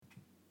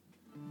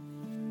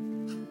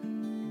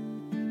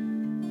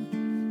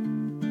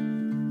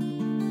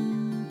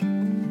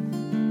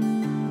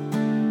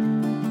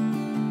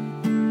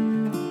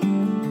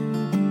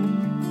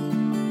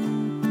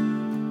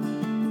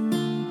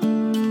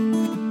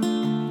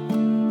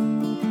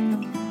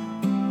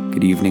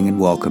Good evening and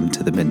welcome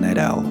to The Midnight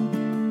Owl.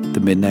 The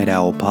Midnight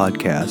Owl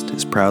podcast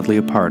is proudly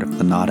a part of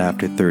the Not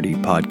After 30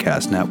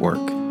 podcast network.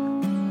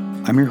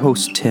 I'm your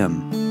host,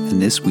 Tim,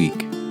 and this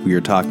week we are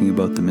talking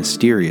about the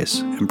mysterious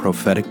and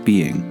prophetic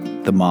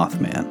being, the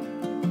Mothman.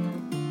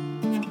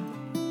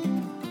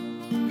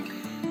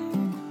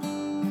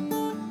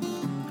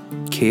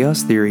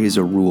 Chaos theory is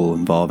a rule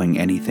involving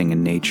anything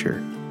in nature.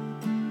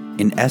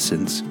 In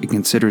essence, it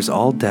considers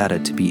all data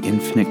to be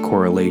infinite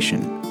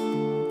correlation,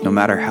 no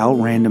matter how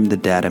random the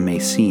data may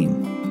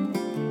seem.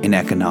 In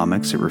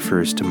economics, it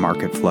refers to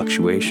market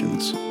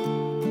fluctuations.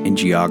 In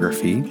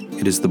geography,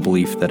 it is the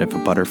belief that if a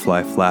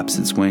butterfly flaps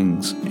its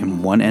wings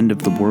in one end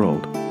of the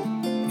world,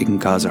 it can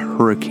cause a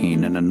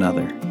hurricane in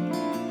another.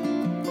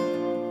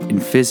 In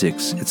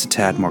physics, it's a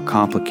tad more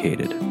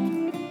complicated.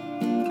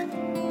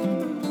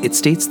 It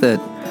states that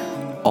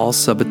all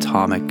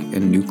subatomic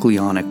and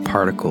nucleonic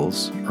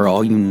particles are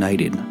all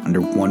united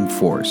under one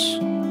force.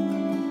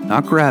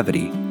 Not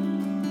gravity,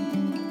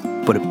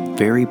 but a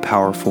very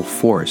powerful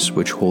force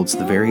which holds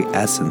the very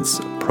essence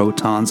of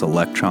protons,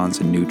 electrons,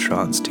 and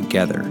neutrons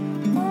together.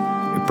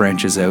 It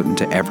branches out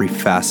into every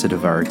facet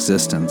of our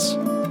existence.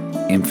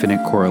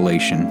 Infinite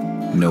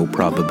correlation, no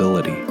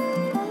probability.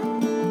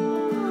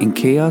 In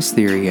chaos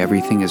theory,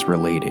 everything is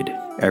related.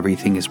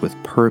 Everything is with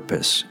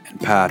purpose and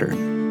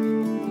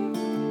pattern.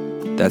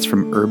 That's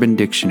from Urban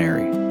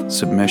Dictionary,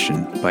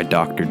 submission by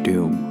Dr.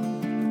 Doom.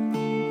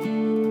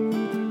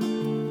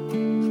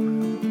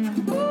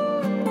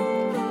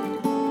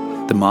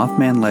 The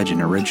Mothman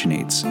legend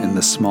originates in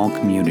the small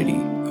community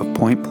of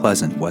Point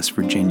Pleasant, West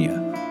Virginia,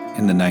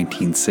 in the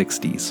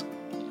 1960s.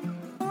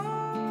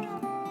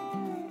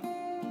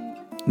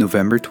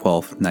 November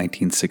 12,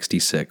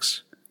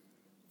 1966.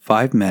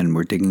 5 men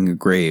were digging a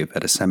grave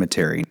at a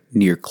cemetery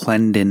near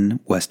Clendon,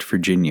 West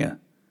Virginia.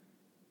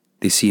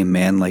 They see a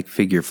man-like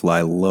figure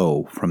fly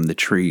low from the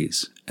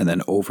trees and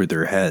then over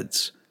their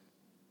heads.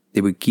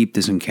 They would keep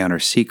this encounter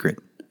secret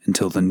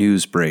until the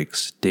news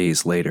breaks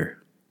days later.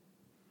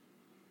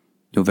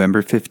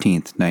 November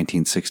 15th,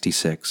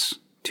 1966.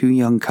 2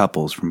 young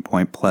couples from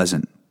Point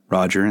Pleasant,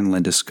 Roger and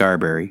Linda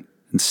Scarberry,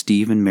 and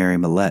Steve and Mary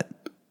Millette,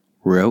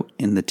 were out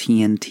in the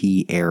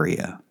TNT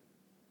area.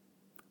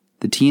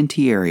 The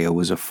TNT area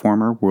was a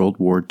former World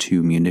War II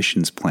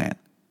munitions plant,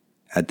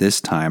 at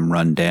this time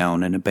run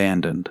down and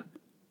abandoned.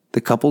 The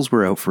couples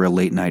were out for a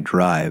late-night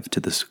drive to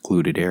the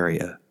secluded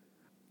area.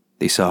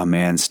 They saw a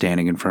man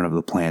standing in front of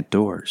the plant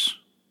doors.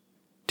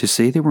 To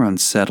say they were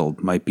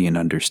unsettled might be an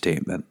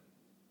understatement.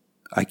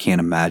 I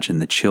can't imagine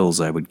the chills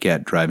I would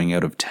get driving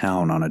out of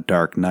town on a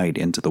dark night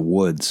into the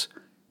woods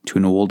to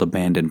an old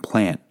abandoned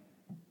plant,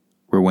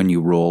 where when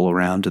you roll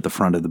around to the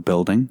front of the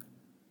building,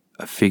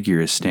 a figure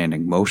is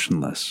standing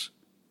motionless,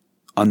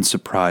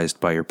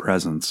 unsurprised by your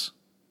presence.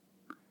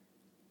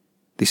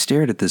 They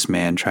stared at this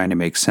man trying to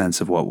make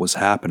sense of what was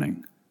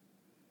happening.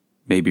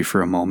 Maybe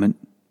for a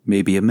moment,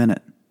 maybe a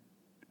minute,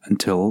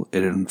 until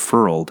it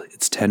unfurled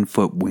its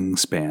 10-foot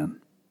wingspan.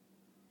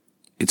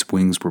 Its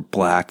wings were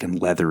black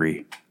and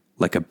leathery,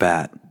 like a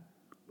bat,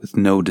 with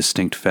no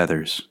distinct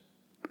feathers.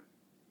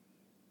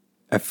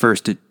 At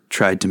first it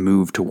tried to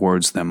move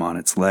towards them on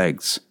its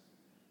legs,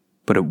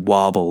 but it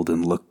wobbled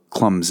and looked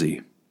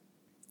clumsy.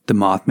 The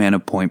Mothman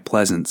of Point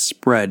Pleasant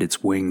spread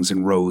its wings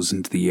and rose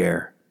into the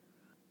air.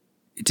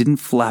 It didn't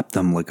flap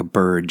them like a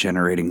bird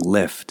generating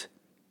lift.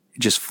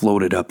 It just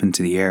floated up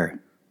into the air.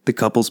 The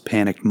couple's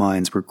panicked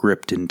minds were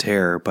gripped in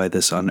terror by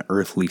this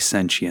unearthly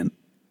sentient.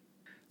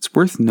 It's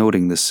worth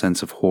noting this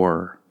sense of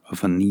horror,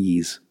 of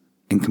unease,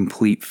 and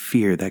complete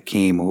fear that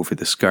came over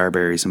the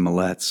Scarberrys and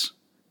Millettes.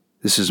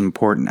 This is an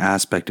important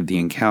aspect of the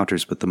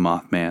encounters with the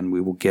Mothman we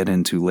will get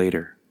into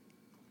later.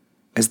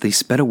 As they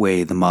sped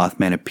away, the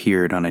Mothman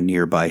appeared on a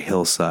nearby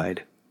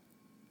hillside.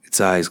 Its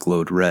eyes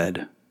glowed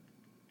red.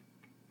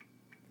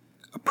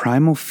 A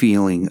primal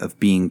feeling of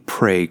being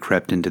prey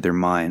crept into their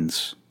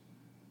minds.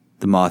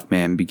 The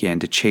Mothman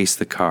began to chase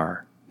the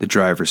car. The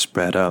driver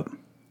sped up.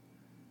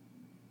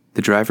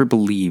 The driver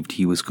believed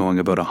he was going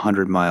about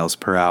 100 miles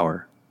per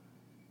hour.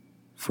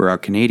 For our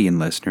Canadian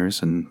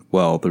listeners, and,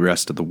 well, the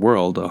rest of the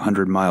world,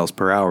 100 miles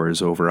per hour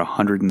is over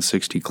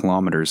 160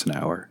 kilometers an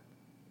hour.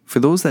 For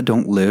those that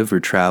don't live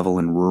or travel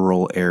in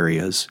rural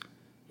areas,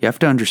 you have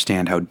to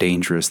understand how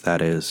dangerous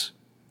that is.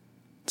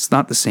 It's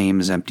not the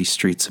same as empty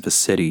streets of a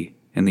city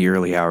in the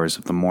early hours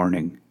of the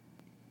morning.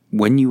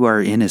 When you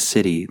are in a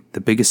city,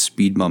 the biggest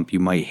speed bump you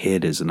might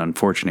hit is an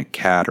unfortunate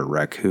cat or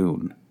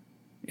raccoon.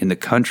 In the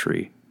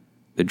country,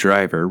 the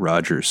driver,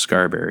 Roger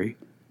Scarberry,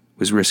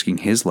 was risking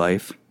his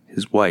life,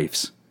 his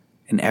wife's,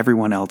 and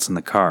everyone else in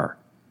the car,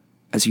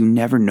 as you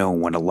never know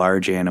when a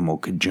large animal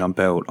could jump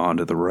out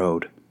onto the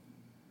road.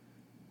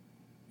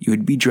 You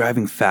would be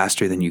driving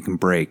faster than you can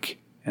brake,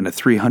 and a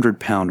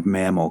 300-pound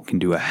mammal can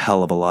do a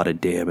hell of a lot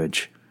of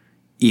damage,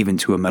 even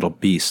to a metal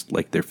beast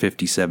like their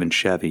 57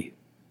 Chevy.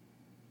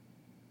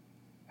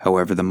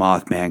 However, the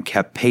Mothman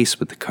kept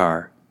pace with the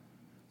car,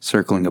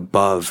 circling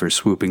above or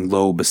swooping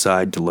low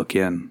beside to look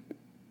in.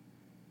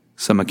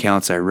 Some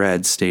accounts I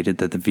read stated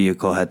that the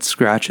vehicle had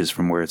scratches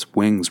from where its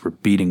wings were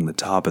beating the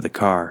top of the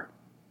car.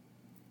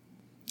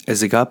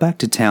 As they got back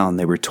to town,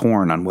 they were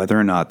torn on whether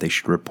or not they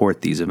should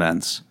report these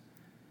events.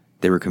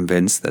 They were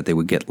convinced that they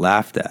would get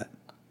laughed at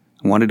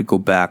and wanted to go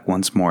back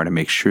once more to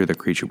make sure the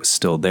creature was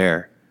still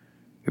there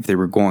if they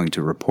were going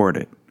to report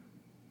it.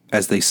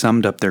 As they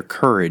summed up their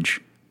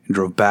courage and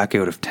drove back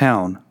out of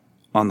town,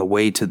 on the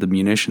way to the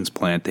munitions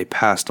plant, they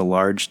passed a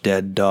large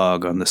dead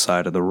dog on the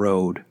side of the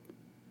road.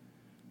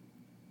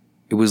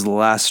 It was the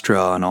last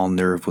straw and all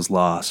nerve was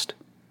lost.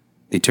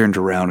 They turned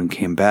around and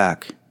came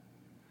back.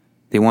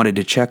 They wanted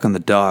to check on the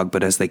dog,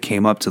 but as they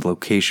came up to the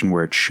location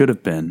where it should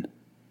have been,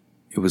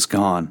 it was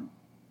gone.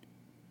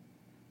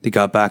 They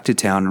got back to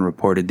town and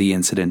reported the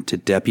incident to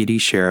Deputy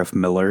Sheriff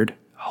Millard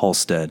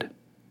Halstead.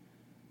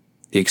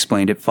 They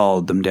explained it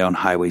followed them down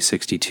Highway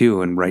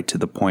 62 and right to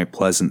the Point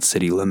Pleasant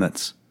city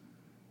limits.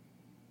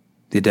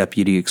 The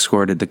deputy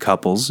escorted the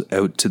couples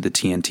out to the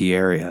TNT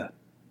area.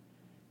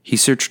 He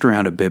searched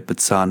around a bit but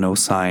saw no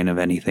sign of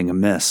anything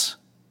amiss.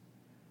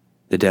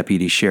 The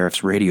deputy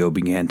sheriff's radio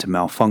began to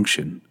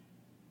malfunction.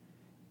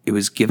 It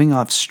was giving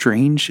off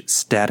strange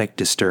static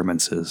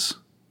disturbances.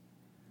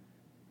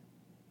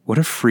 What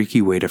a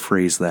freaky way to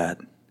phrase that.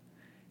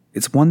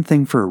 It's one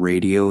thing for a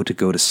radio to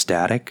go to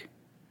static.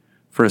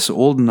 For us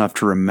old enough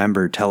to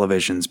remember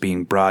televisions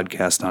being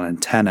broadcast on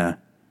antenna,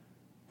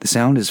 the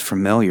sound is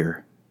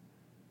familiar.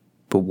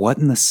 But what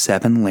in the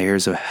 7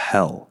 layers of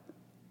hell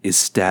is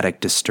static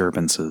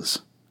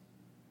disturbances?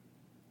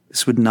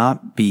 This would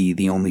not be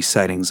the only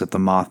sightings of the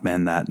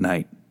Mothman that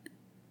night.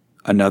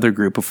 Another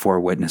group of 4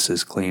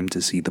 witnesses claimed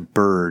to see the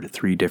bird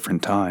 3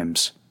 different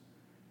times.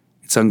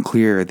 It's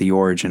unclear the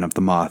origin of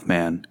the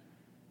Mothman,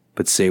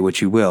 but say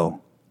what you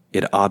will,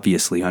 it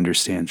obviously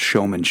understands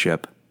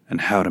showmanship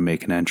and how to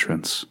make an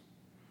entrance.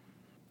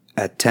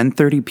 At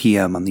 10:30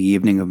 p.m. on the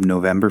evening of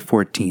November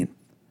 14th,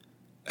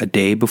 a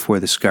day before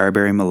the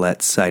Scarberry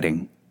Millette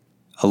sighting,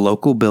 a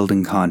local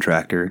building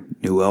contractor,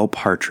 Newell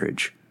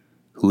Partridge,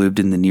 who lived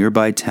in the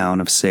nearby town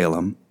of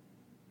Salem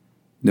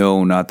 —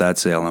 no, not that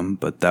Salem,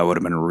 but that would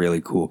have been a really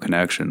cool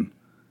connection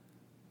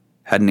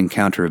 — had an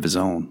encounter of his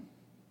own.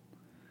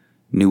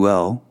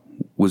 Newell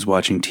was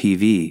watching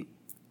TV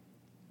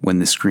when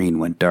the screen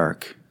went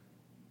dark.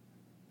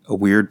 A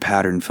weird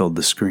pattern filled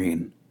the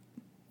screen.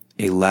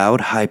 A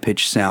loud,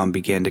 high-pitched sound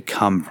began to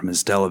come from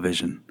his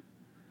television.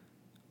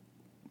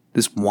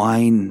 This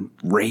whine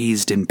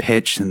raised in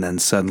pitch and then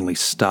suddenly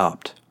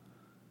stopped.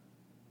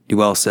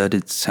 Newell said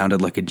it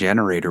sounded like a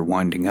generator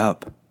winding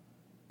up.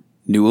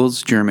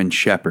 Newell's German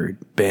shepherd,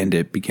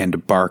 Bandit, began to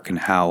bark and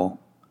howl.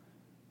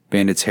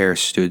 Bandit's hair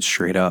stood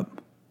straight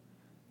up.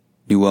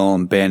 Newell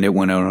and Bandit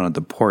went out on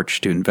the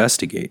porch to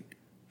investigate,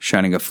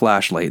 shining a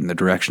flashlight in the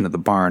direction of the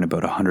barn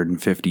about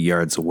 150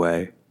 yards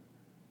away.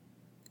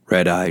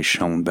 Red eyes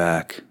shone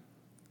back.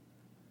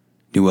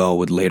 Newell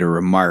would later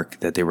remark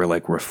that they were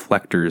like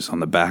reflectors on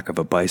the back of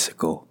a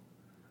bicycle.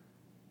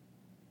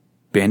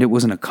 Bandit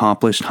was an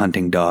accomplished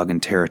hunting dog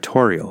and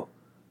territorial,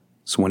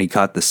 so when he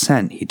caught the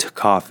scent, he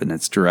took off in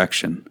its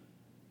direction.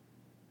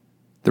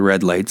 The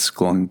red lights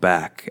glowing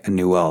back at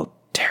Newell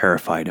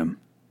terrified him.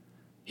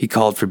 He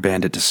called for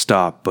Bandit to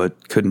stop,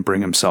 but couldn't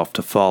bring himself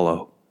to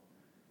follow.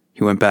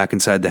 He went back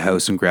inside the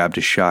house and grabbed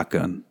his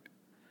shotgun.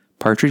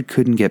 Partridge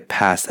couldn't get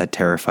past that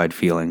terrified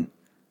feeling.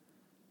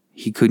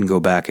 He couldn't go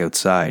back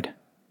outside.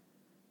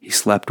 He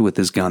slept with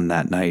his gun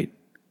that night.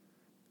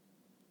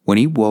 When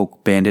he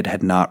woke, Bandit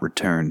had not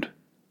returned.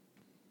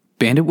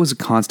 Bandit was a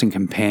constant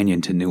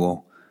companion to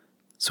Newell,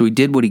 so he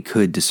did what he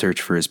could to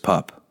search for his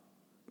pup.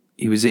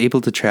 He was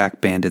able to track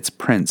Bandit's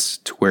prints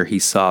to where he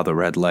saw the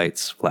red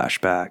lights flash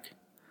back.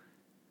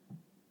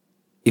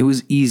 It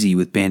was easy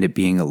with Bandit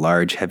being a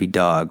large, heavy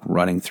dog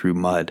running through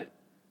mud,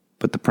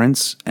 but the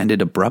prints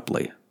ended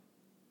abruptly.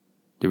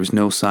 There was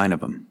no sign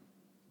of him.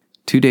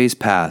 2 days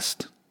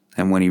passed,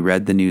 and when he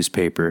read the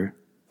newspaper,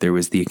 there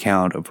was the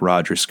account of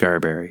Roger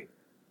Scarberry.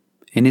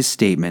 In his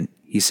statement,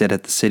 he said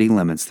at the city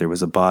limits there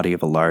was a body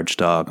of a large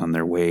dog on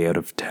their way out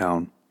of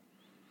town,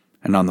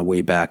 and on the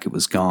way back it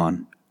was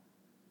gone.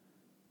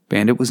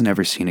 Bandit was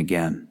never seen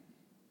again.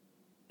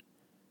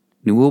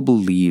 Newell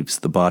believes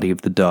the body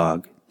of the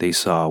dog they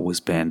saw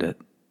was Bandit.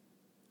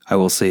 I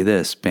will say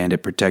this,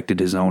 Bandit protected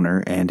his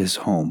owner and his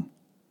home.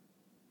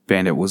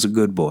 Bandit was a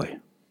good boy.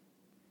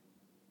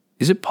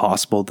 Is it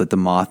possible that the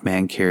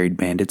Mothman carried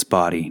Bandit's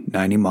body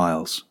 90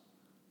 miles,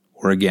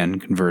 or again,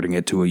 converting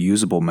it to a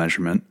usable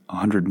measurement,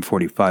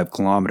 145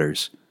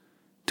 kilometers,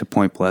 to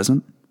Point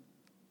Pleasant?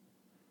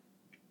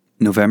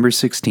 November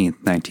 16,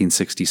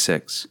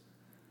 1966.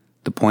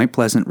 The Point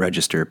Pleasant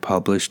Register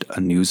published a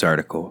news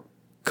article.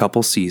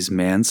 Couple sees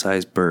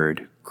man-sized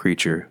bird,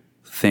 creature,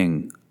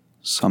 thing,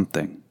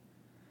 something.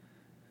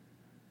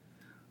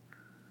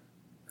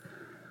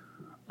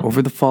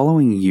 Over the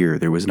following year,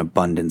 there was an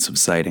abundance of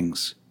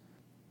sightings.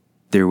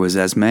 There was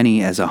as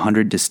many as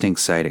 100 distinct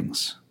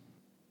sightings.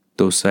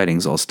 Those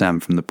sightings all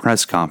stemmed from the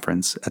press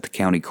conference at the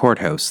county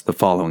courthouse the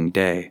following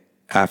day,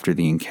 after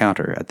the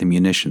encounter at the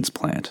munitions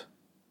plant.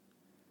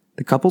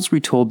 The couples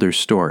retold their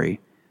story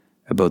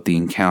about the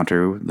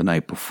encounter the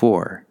night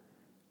before.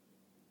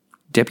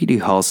 Deputy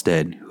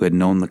Halstead, who had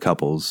known the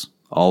couples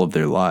all of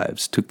their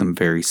lives, took them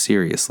very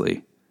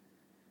seriously.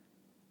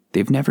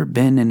 They've never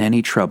been in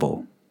any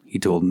trouble, he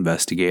told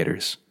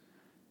investigators,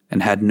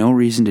 and had no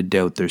reason to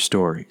doubt their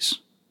stories.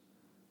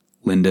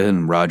 Linda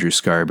and Roger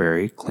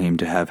Scarberry claimed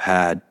to have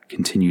had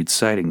continued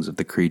sightings of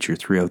the creature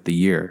throughout the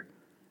year,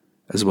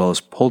 as well as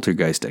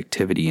poltergeist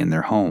activity in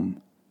their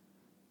home.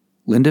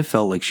 Linda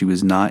felt like she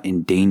was not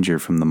in danger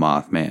from the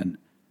Mothman,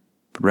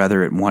 but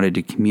rather it wanted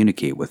to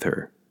communicate with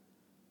her.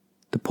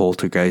 The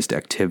poltergeist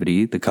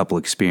activity the couple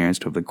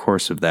experienced over the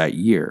course of that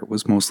year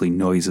was mostly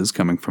noises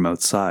coming from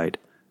outside.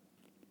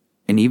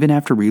 And even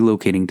after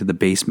relocating to the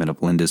basement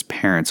of Linda's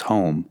parents'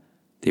 home,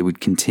 they would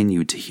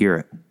continue to hear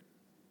it.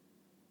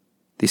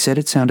 They said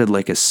it sounded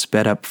like a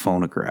sped-up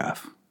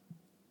phonograph.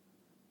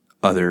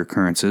 Other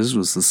occurrences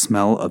was the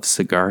smell of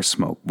cigar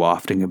smoke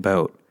wafting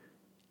about,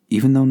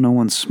 even though no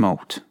one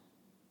smoked.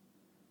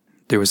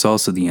 There was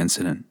also the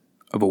incident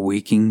of a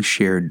waking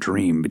shared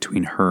dream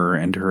between her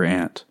and her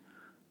aunt,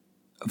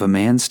 of a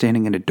man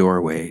standing in a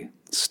doorway,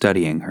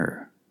 studying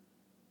her.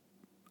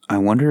 I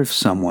wonder if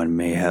someone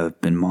may have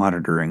been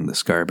monitoring the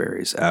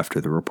Scarberrys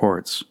after the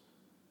reports.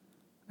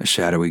 A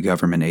shadowy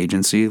government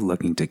agency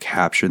looking to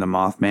capture the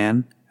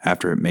Mothman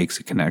after it makes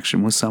a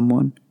connection with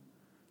someone?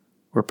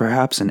 Or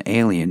perhaps an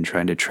alien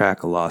trying to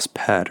track a lost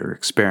pet or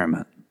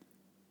experiment.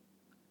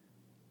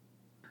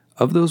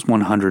 Of those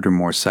 100 or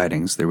more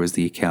sightings, there was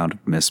the account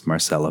of Miss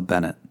Marcella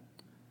Bennett.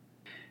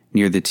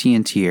 Near the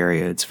TNT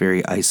area, it's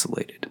very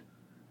isolated,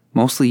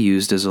 mostly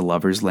used as a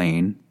lover's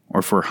lane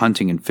or for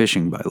hunting and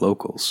fishing by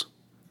locals.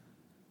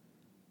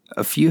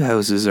 A few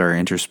houses are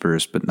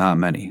interspersed, but not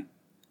many.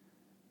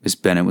 Miss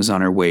Bennett was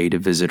on her way to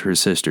visit her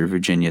sister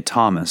Virginia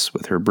Thomas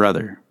with her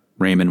brother,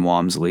 Raymond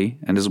Walmsley,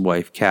 and his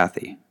wife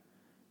Kathy.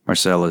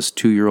 Marcella's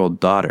 2-year-old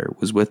daughter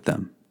was with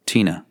them,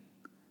 Tina.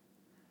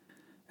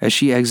 As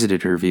she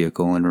exited her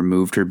vehicle and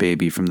removed her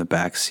baby from the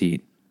back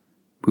seat,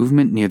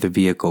 movement near the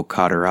vehicle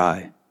caught her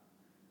eye.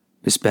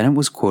 Miss Bennett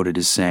was quoted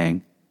as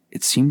saying,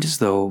 "It seemed as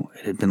though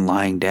it had been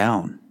lying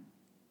down."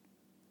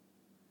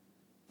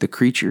 The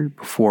creature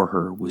before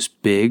her was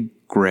big,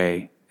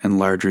 gray, and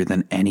larger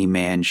than any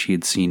man she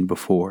had seen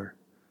before.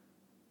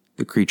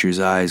 The creature's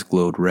eyes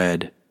glowed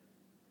red.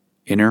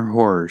 In her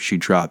horror, she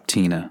dropped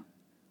Tina.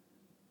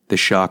 The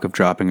shock of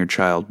dropping her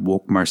child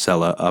woke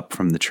Marcella up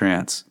from the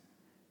trance.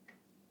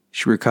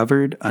 She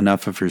recovered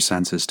enough of her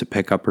senses to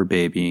pick up her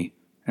baby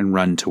and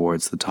run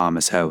towards the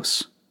Thomas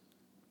house.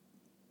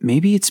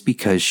 Maybe it's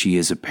because she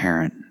is a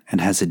parent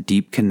and has a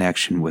deep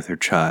connection with her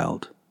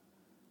child.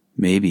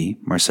 Maybe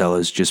Marcella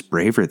is just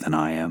braver than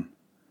I am.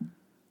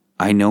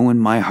 I know in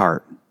my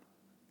heart,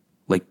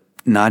 like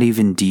not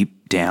even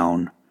deep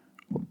down,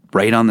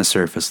 right on the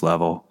surface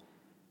level,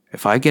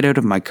 if I get out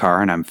of my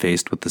car and I'm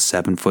faced with the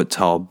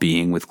 7-foot-tall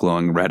being with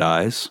glowing red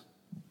eyes,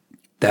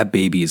 that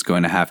baby is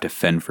going to have to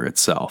fend for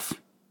itself.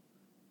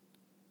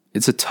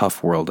 It's a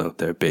tough world out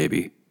there,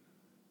 baby.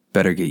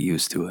 Better get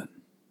used to it.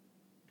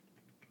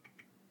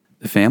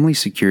 The family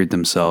secured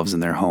themselves in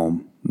their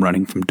home,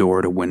 running from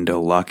door to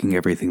window, locking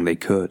everything they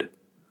could.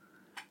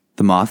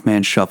 The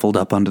Mothman shuffled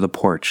up onto the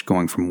porch,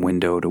 going from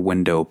window to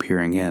window,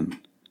 peering in.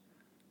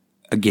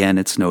 Again,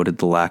 it's noted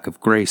the lack of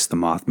grace the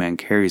Mothman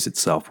carries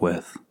itself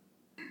with.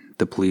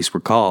 The police were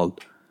called,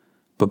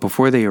 but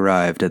before they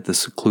arrived at the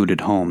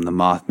secluded home, the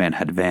Mothman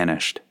had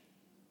vanished.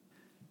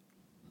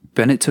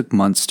 Bennett took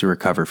months to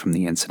recover from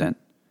the incident.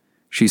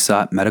 She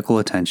sought medical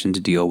attention to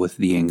deal with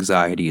the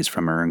anxieties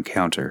from her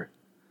encounter.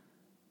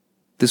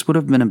 This would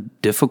have been a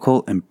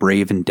difficult and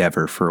brave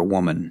endeavor for a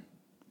woman,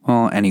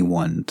 well,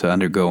 anyone, to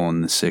undergo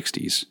in the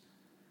 60s,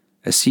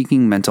 as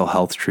seeking mental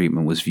health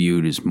treatment was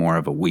viewed as more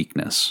of a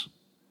weakness.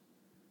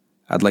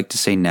 I'd like to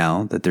say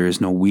now that there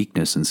is no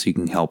weakness in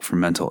seeking help for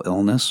mental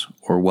illness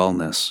or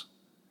wellness.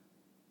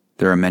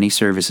 There are many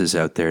services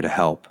out there to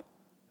help,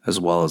 as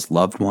well as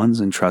loved ones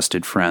and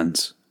trusted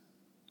friends.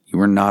 You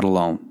are not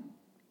alone.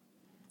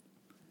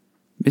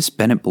 Miss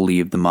Bennett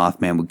believed the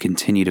Mothman would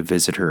continue to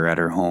visit her at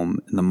her home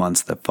in the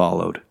months that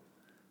followed,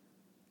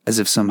 as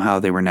if somehow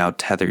they were now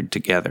tethered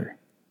together.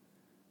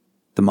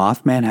 The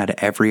Mothman had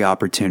every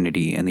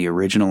opportunity in the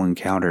original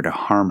encounter to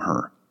harm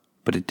her,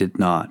 but it did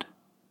not.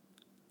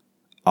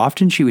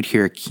 Often she would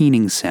hear a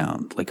keening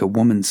sound, like a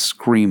woman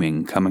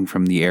screaming coming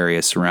from the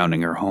area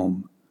surrounding her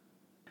home.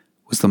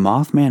 Was the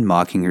Mothman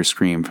mocking her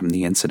scream from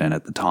the incident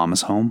at the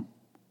Thomas home?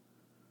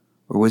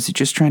 Or was it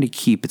just trying to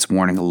keep its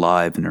warning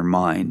alive in her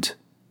mind?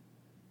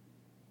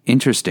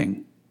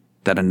 Interesting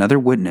that another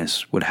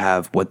witness would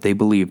have what they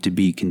believed to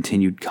be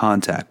continued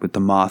contact with the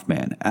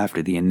Mothman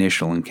after the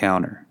initial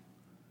encounter.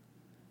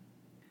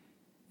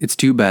 It's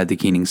too bad the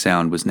keening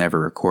sound was never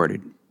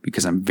recorded,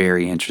 because I'm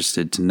very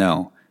interested to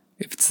know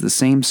if it's the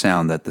same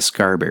sound that the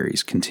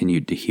Scarberrys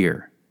continued to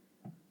hear.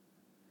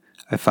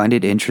 I find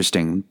it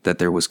interesting that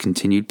there was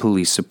continued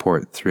police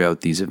support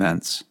throughout these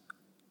events.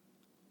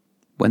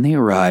 When they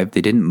arrived,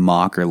 they didn't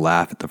mock or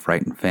laugh at the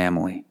frightened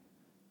family.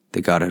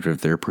 They got out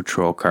of their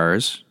patrol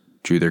cars,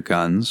 drew their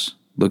guns,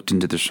 looked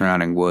into the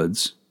surrounding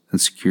woods, and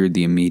secured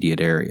the immediate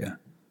area.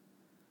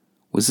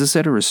 Was this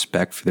out of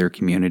respect for their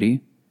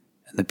community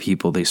and the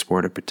people they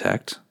swore to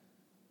protect?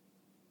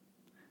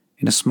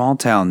 In a small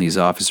town, these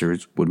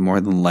officers would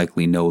more than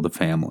likely know the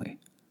family.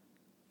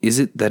 Is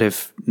it that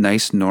if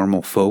nice,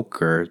 normal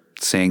folk are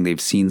saying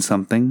they've seen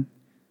something,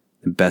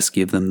 then best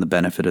give them the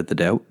benefit of the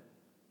doubt?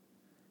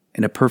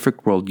 In a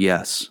perfect world,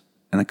 yes,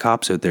 and the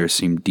cops out there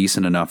seem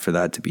decent enough for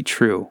that to be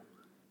true.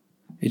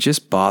 It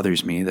just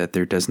bothers me that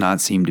there does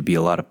not seem to be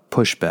a lot of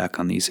pushback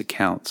on these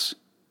accounts.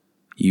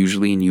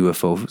 Usually in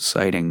UFO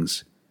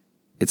sightings,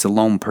 it's a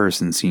lone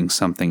person seeing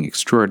something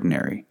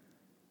extraordinary.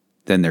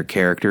 Then their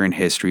character and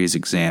history is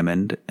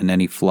examined and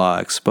any flaw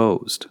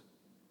exposed.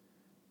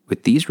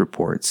 With these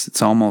reports,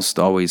 it's almost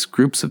always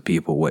groups of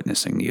people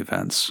witnessing the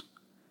events.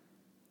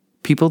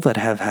 People that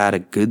have had a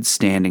good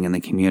standing in the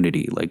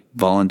community, like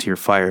volunteer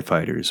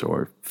firefighters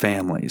or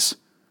families.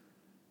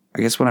 I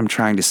guess what I'm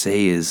trying to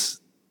say is,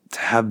 to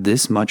have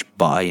this much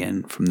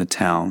buy-in from the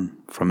town,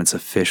 from its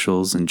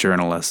officials and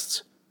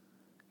journalists,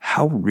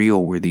 how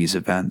real were these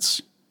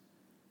events?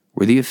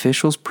 Were the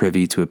officials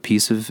privy to a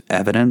piece of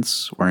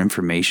evidence or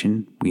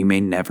information we may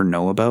never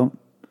know about?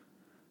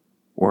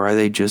 Or are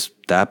they just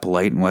that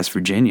polite in West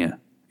Virginia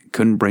and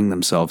couldn't bring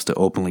themselves to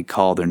openly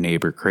call their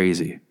neighbor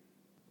crazy?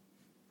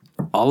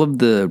 All of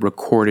the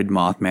recorded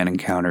Mothman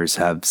encounters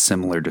have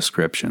similar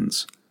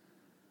descriptions.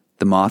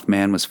 The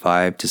Mothman was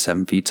 5 to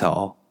 7 feet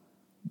tall,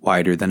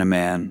 wider than a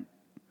man,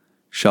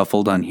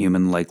 shuffled on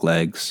human-like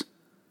legs,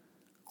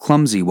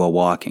 clumsy while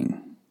walking.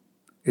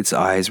 Its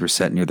eyes were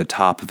set near the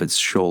top of its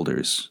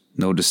shoulders,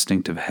 no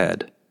distinctive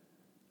head,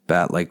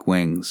 bat-like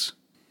wings.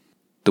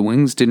 The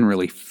wings didn't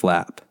really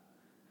flap.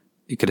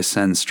 It could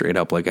ascend straight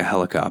up like a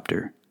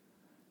helicopter.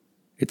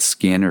 Its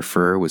skin or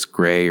fur was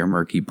gray or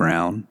murky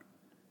brown.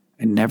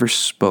 It never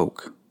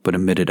spoke, but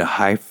emitted a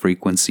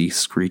high-frequency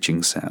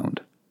screeching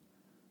sound.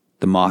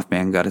 The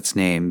Mothman got its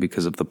name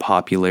because of the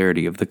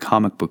popularity of the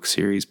comic book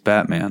series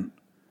Batman,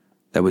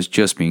 that was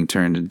just being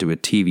turned into a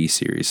TV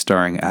series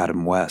starring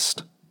Adam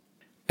West.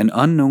 An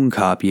unknown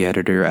copy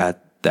editor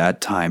at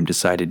that time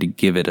decided to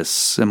give it a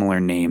similar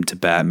name to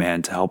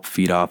Batman to help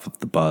feed off of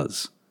the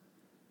buzz.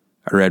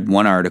 I read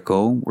one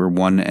article where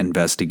one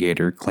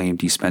investigator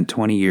claimed he spent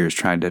 20 years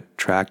trying to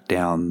track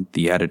down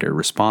the editor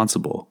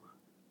responsible,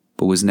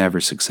 but was never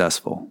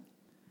successful.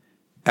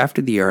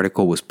 After the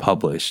article was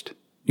published,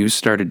 news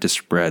started to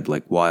spread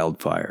like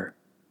wildfire.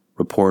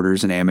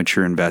 Reporters and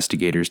amateur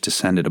investigators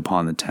descended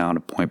upon the town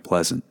of Point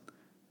Pleasant.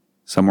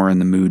 Some were in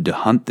the mood to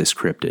hunt this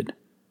cryptid.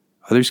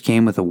 Others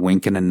came with a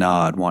wink and a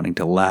nod, wanting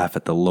to laugh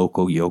at the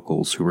local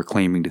yokels who were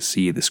claiming to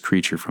see this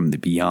creature from the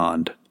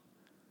beyond.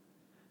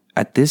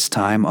 At this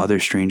time, other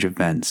strange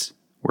events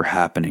were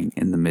happening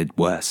in the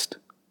Midwest.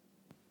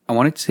 I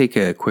wanted to take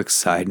a quick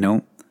side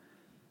note.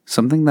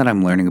 Something that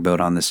I'm learning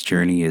about on this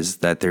journey is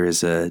that there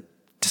is a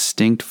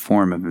distinct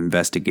form of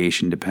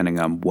investigation depending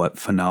on what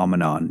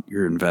phenomenon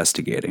you're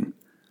investigating.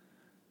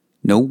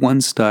 No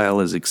one style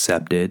is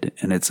accepted,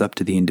 and it's up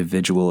to the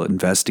individual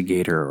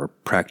investigator or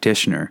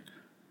practitioner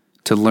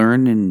to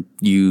learn and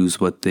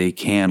use what they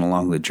can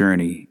along the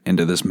journey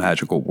into this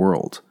magical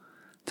world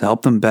to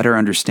help them better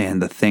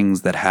understand the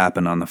things that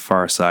happen on the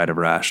far side of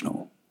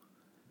rational.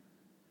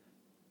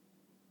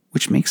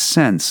 Which makes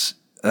sense.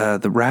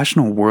 The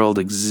rational world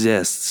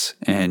exists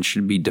and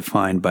should be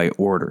defined by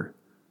order.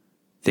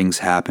 Things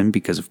happen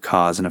because of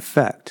cause and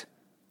effect,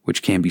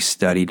 which can be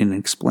studied and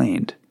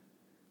explained.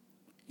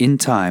 In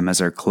time,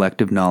 as our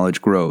collective knowledge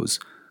grows,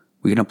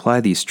 we can apply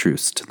these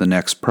truths to the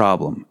next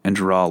problem and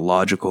draw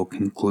logical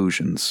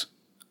conclusions.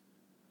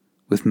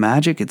 With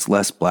magic, it's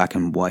less black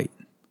and white.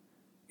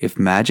 If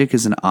magic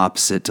is an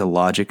opposite to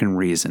logic and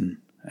reason,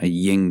 a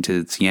yin to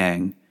its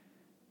yang,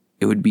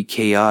 it would be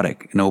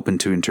chaotic and open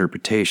to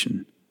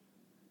interpretation.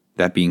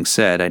 That being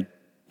said, I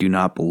do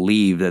not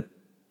believe that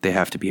they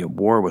have to be at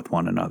war with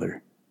one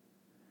another.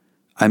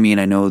 I mean,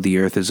 I know the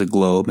Earth is a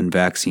globe and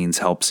vaccines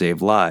help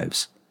save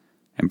lives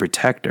and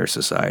protect our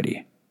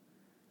society.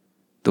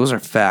 Those are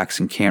facts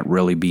and can't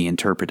really be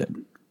interpreted.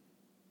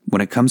 When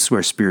it comes to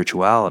our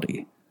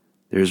spirituality,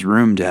 there's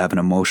room to have an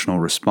emotional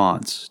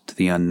response to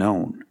the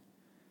unknown.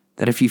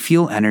 That if you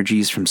feel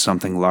energies from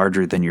something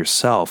larger than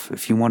yourself,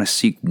 if you want to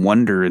seek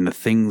wonder in the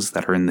things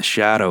that are in the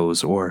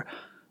shadows, or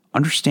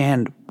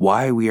understand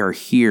why we are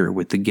here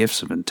with the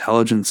gifts of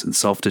intelligence and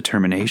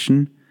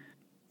self-determination,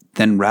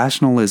 then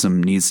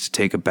rationalism needs to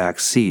take a back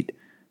seat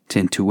to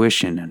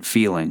intuition and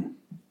feeling.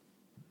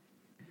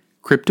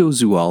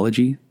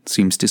 Cryptozoology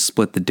seems to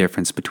split the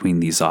difference between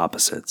these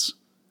opposites.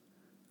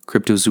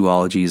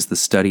 Cryptozoology is the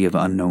study of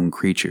unknown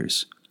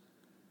creatures.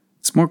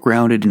 It's more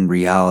grounded in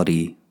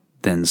reality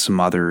than some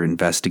other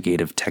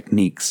investigative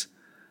techniques,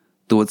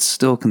 though it's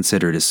still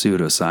considered a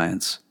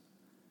pseudoscience.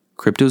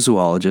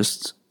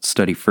 Cryptozoologists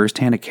study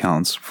first-hand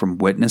accounts from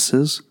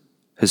witnesses,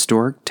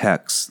 historic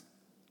texts,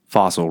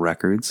 fossil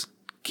records,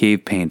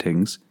 cave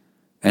paintings,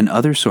 and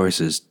other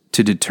sources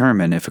to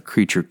determine if a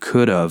creature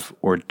could have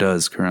or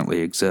does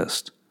currently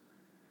exist.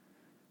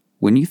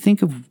 When you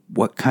think of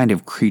what kind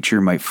of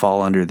creature might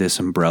fall under this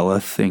umbrella,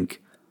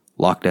 think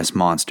Loch Ness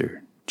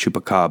Monster,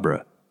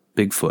 Chupacabra,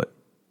 Bigfoot,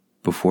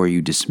 before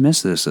you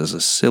dismiss this as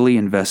a silly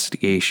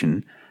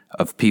investigation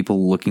of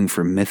people looking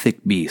for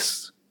mythic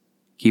beasts.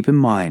 Keep in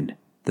mind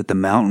that the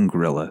mountain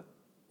gorilla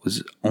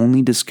was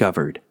only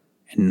discovered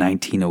in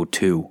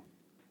 1902,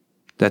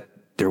 that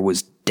there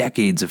was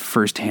decades of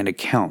first-hand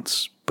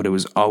accounts, but it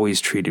was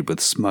always treated with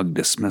smug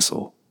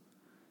dismissal.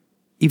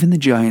 Even the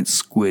giant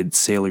squid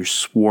sailors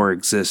swore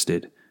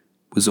existed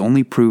was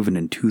only proven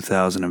in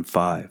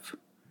 2005.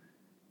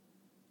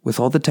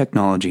 With all the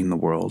technology in the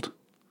world,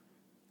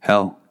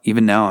 hell,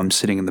 even now I'm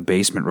sitting in the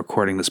basement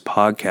recording this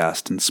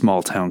podcast in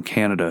small-town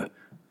Canada,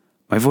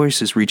 my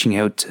voice is reaching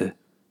out to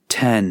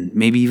 10,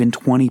 maybe even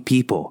 20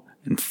 people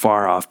in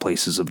far-off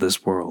places of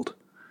this world.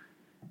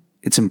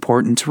 It's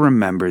important to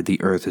remember the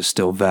Earth is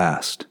still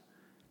vast.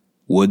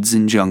 Woods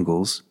and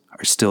jungles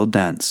are still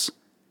dense.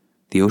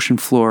 The ocean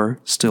floor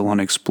still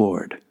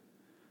unexplored.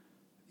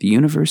 The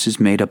universe is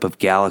made up of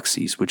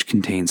galaxies which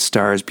contain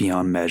stars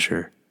beyond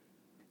measure.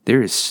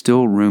 There is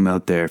still room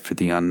out there for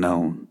the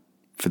unknown,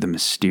 for the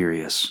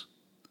mysterious.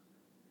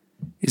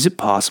 Is it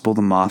possible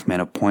the Mothman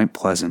of Point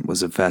Pleasant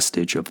was a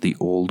vestige of the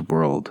old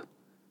world,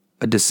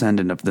 a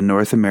descendant of the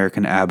North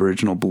American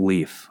Aboriginal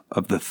belief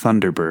of the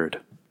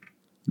Thunderbird?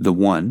 The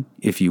one,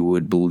 if you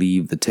would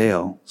believe the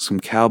tale,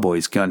 some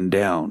cowboys gunned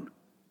down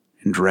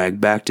and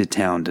dragged back to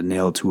town to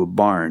nail to a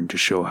barn to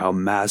show how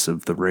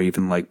massive the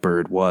raven-like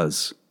bird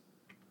was.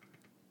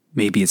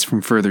 Maybe it's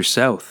from further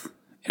south,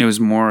 and it was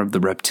more of the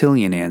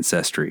reptilian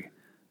ancestry.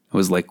 It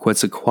was like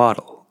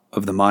Quetzalcoatl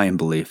of the Mayan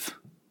belief.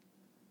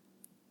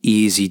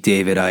 Easy,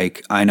 David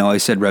Icke. I know I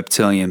said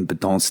reptilian,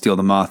 but don't steal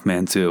the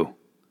Mothman too.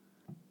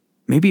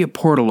 Maybe a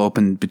portal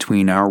opened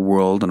between our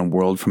world and a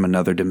world from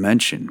another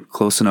dimension,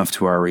 close enough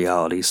to our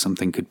reality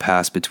something could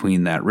pass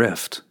between that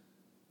rift.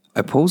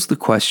 I pose the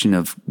question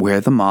of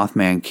where the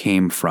Mothman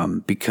came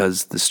from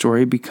because the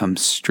story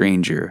becomes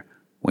stranger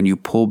when you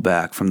pull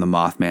back from the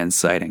Mothman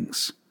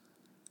sightings.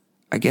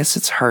 I guess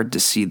it's hard to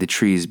see the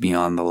trees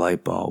beyond the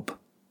light bulb.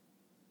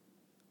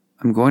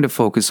 I'm going to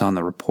focus on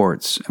the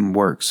reports and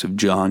works of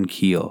John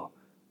Keel.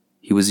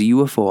 He was a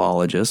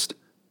UFOologist,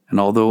 and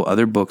although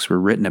other books were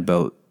written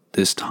about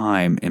this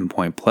time in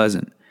Point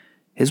Pleasant,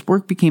 his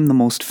work became the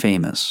most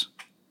famous.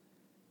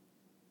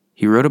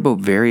 He wrote about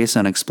various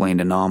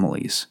unexplained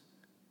anomalies.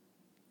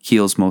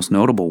 Keel's most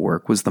notable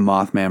work was The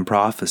Mothman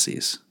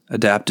Prophecies,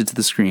 adapted to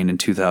the screen in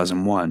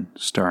 2001,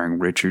 starring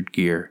Richard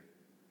Gere.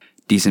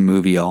 Decent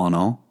movie all in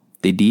all.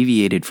 They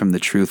deviated from the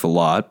truth a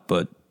lot,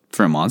 but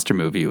for a monster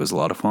movie, it was a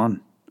lot of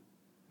fun.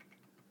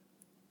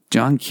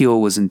 John Keel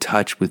was in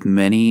touch with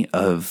many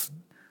of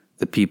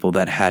the people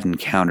that had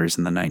encounters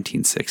in the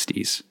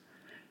 1960s.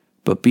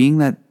 But being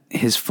that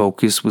his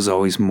focus was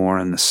always more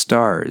on the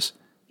stars,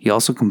 he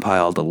also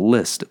compiled a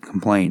list of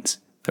complaints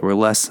that were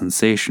less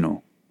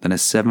sensational than a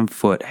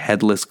 7-foot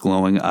headless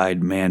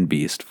glowing-eyed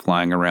man-beast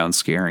flying around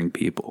scaring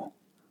people.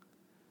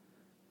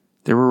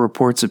 There were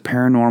reports of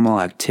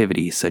paranormal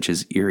activity such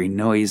as eerie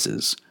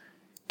noises,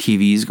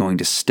 TVs going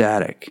to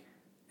static,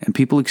 and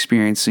people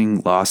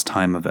experiencing lost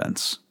time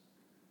events.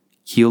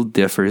 Keel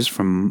differs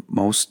from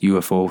most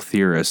UFO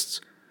theorists,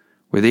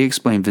 where they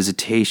explain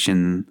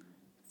visitation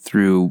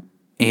through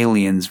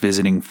aliens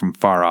visiting from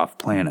far-off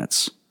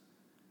planets.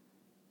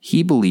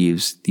 He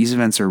believes these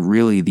events are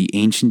really the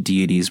ancient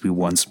deities we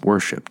once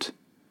worshipped.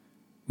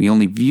 We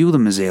only view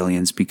them as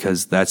aliens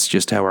because that's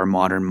just how our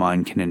modern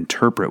mind can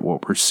interpret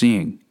what we're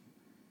seeing.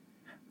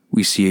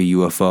 We see a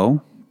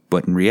UFO,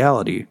 but in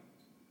reality,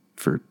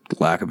 for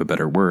lack of a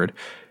better word,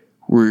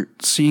 we're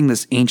seeing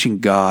this ancient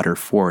god or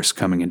force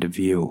coming into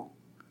view.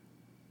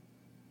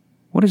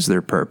 What is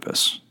their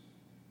purpose?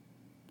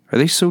 Are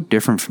they so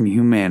different from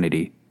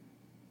humanity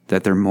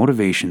that their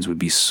motivations would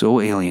be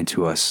so alien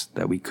to us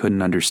that we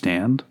couldn't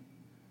understand?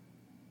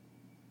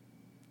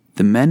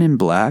 The men in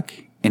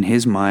black, in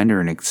his mind, are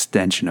an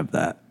extension of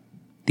that.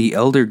 The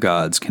elder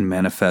gods can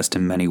manifest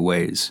in many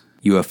ways.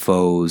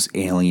 UFOs,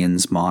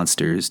 aliens,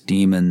 monsters,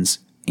 demons,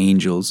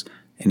 angels,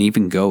 and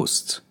even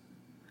ghosts.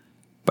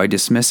 By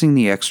dismissing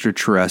the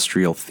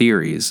extraterrestrial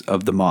theories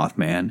of the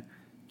Mothman,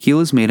 Keel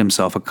has made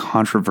himself a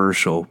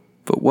controversial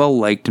but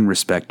well-liked and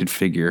respected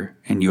figure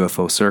in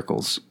UFO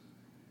circles.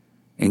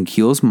 In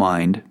Keel's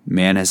mind,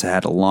 man has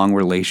had a long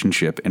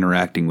relationship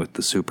interacting with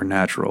the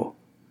supernatural.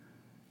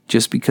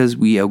 Just because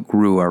we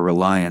outgrew our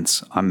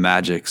reliance on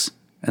magics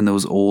and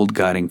those old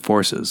guiding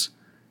forces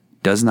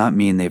does not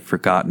mean they've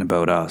forgotten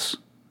about us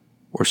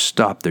or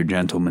stopped their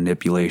gentle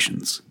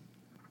manipulations.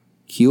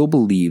 Keel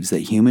believes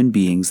that human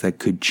beings that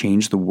could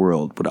change the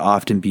world would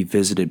often be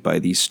visited by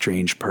these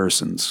strange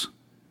persons.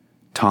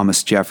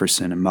 Thomas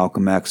Jefferson and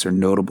Malcolm X are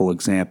notable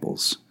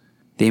examples.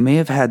 They may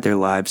have had their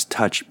lives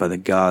touched by the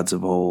gods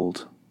of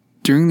old.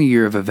 During the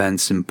year of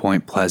events in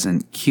Point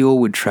Pleasant, Keel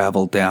would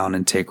travel down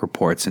and take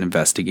reports and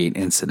investigate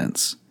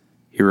incidents.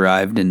 He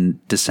arrived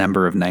in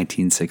December of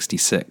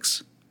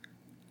 1966.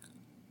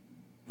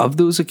 Of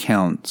those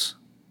accounts,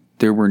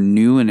 there were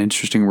new and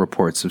interesting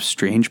reports of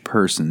strange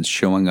persons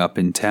showing up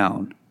in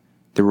town.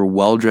 There were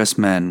well-dressed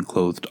men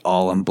clothed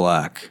all in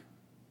black.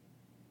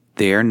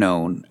 They are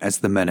known as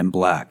the Men in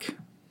Black.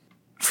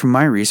 From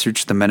my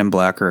research, the Men in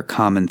Black are a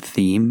common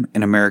theme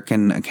in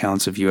American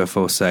accounts of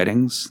UFO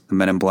sightings. The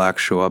Men in Black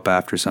show up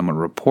after someone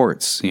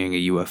reports seeing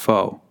a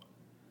UFO.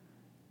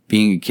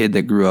 Being a kid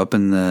that grew up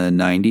in the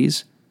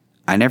 90s,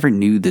 I never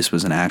knew this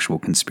was an actual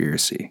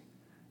conspiracy.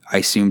 I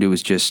assumed it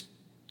was just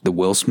the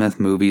Will Smith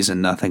movies and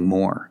nothing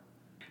more.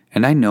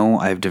 And I know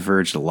I've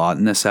diverged a lot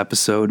in this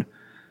episode,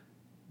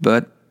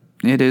 but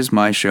it is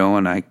my show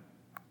and I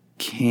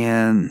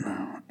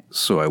can,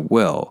 so I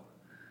will.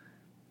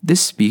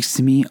 This speaks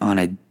to me on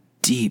a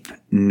deep,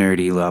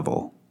 nerdy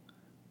level.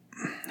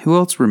 Who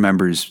else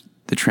remembers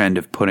the trend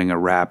of putting a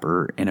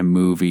rapper in a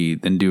movie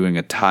then doing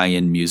a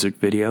tie-in music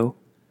video?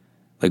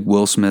 Like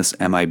Will Smith's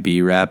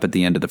MIB rap at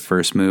the end of the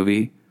first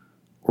movie,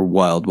 or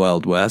Wild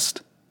Wild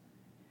West?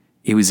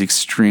 It was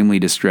extremely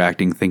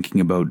distracting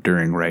thinking about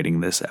during writing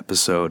this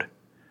episode.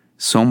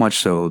 So much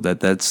so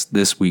that that's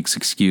this week's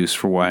excuse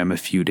for why I'm a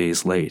few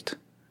days late.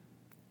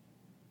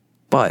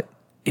 But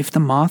if The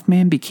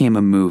Mothman became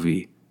a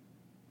movie,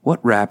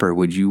 what rapper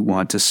would you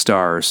want to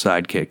star or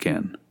sidekick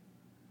in?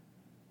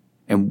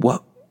 And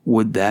what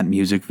would that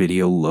music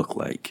video look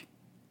like?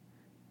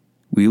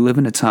 We live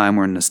in a time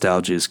where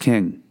nostalgia is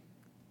king,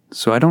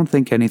 so I don't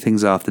think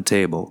anything's off the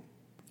table,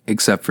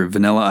 except for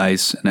Vanilla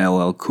Ice and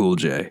LL Cool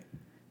J.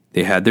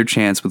 They had their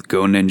chance with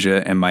Go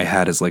Ninja and My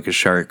Hat Is Like a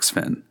Shark's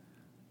Fin.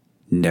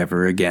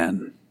 Never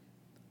again.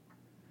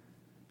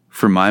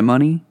 For my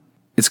money,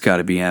 it's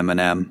gotta be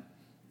Eminem.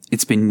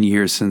 It's been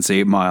years since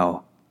 8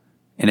 Mile.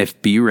 And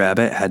if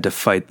B-Rabbit had to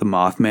fight the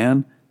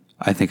Mothman,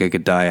 I think I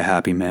could die a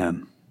happy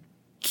man.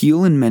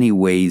 Keel in many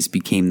ways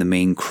became the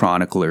main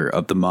chronicler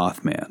of the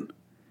Mothman.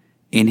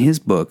 In his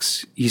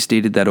books, he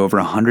stated that over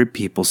 100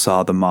 people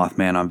saw the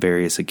Mothman on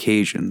various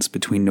occasions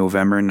between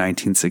November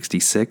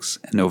 1966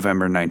 and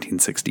November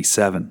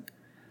 1967,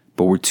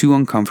 but were too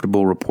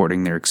uncomfortable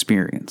reporting their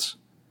experience.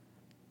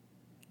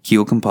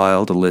 Keel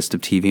compiled a list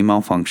of TV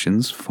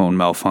malfunctions, phone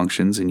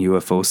malfunctions, and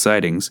UFO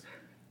sightings,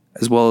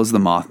 as well as the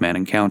Mothman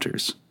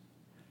encounters.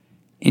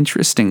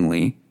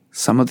 Interestingly,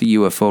 some of the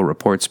UFO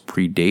reports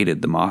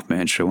predated the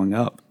Mothman showing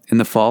up. In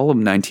the fall of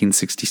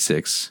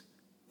 1966,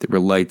 there were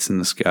lights in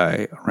the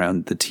sky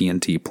around the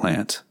TNT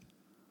plant.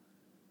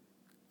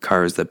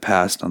 Cars that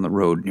passed on the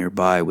road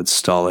nearby would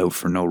stall out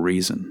for no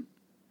reason.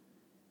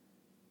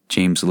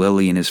 James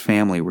Lilly and his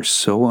family were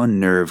so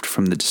unnerved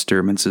from the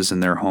disturbances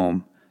in their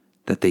home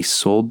that they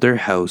sold their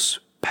house,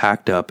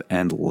 packed up,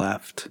 and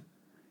left.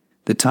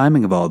 The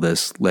timing of all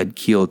this led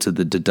Keel to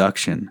the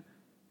deduction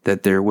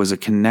that there was a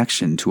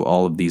connection to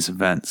all of these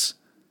events.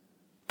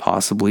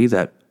 Possibly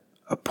that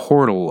a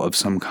portal of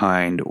some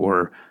kind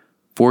or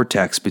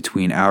vortex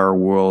between our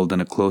world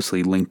and a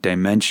closely linked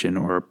dimension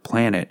or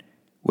planet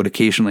would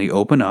occasionally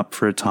open up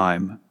for a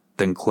time,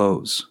 then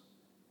close.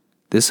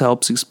 This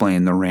helps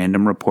explain the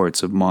random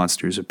reports of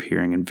monsters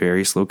appearing in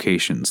various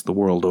locations the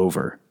world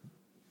over.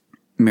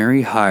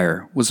 Mary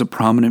Hyre was a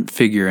prominent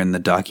figure in the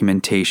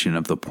documentation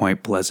of the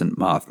Point Pleasant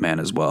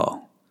Mothman as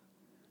well.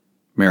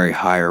 Mary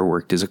Hyre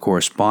worked as a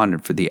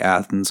correspondent for the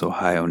Athens,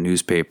 Ohio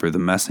newspaper The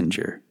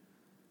Messenger.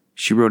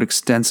 She wrote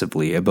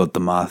extensively about the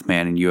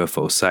Mothman and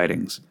UFO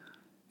sightings,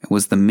 and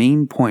was the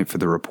main point for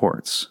the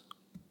reports.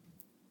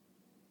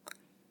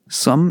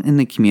 Some in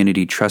the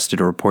community trusted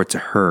a report to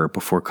her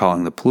before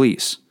calling the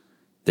police,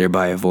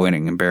 thereby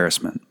avoiding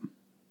embarrassment.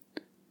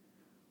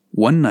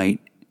 One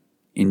night,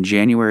 in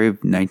January of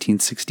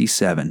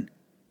 1967,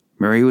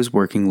 Mary was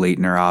working late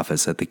in her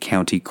office at the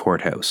county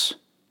courthouse.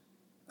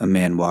 A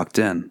man walked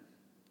in.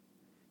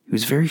 He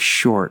was very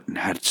short and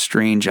had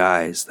strange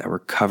eyes that were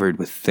covered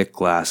with thick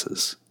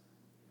glasses.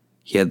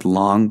 He had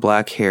long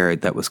black hair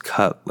that was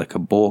cut like a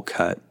bowl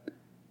cut,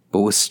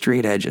 but with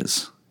straight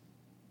edges.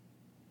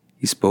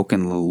 He spoke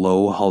in a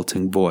low,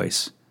 halting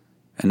voice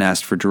and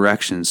asked for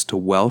directions to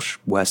Welsh,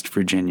 West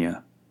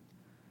Virginia.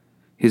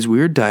 His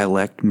weird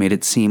dialect made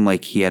it seem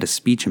like he had a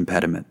speech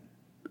impediment.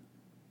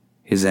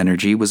 His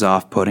energy was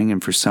off-putting,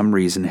 and for some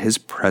reason his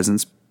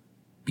presence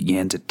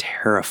began to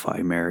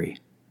terrify Mary.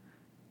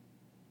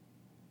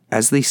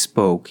 As they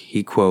spoke,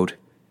 he, quote,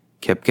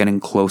 kept getting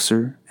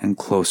closer and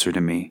closer to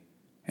me,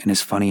 and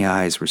his funny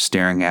eyes were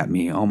staring at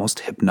me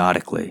almost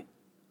hypnotically.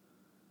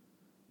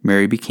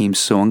 Mary became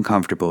so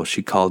uncomfortable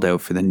she called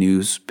out for the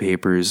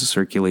newspaper's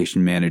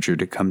circulation manager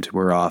to come to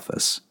her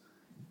office.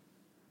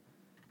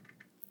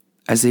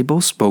 As they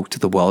both spoke to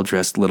the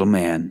well-dressed little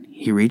man,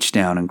 he reached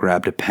down and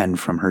grabbed a pen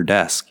from her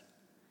desk.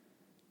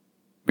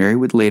 Mary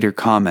would later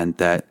comment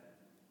that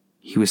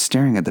he was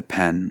staring at the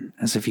pen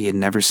as if he had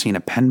never seen a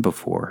pen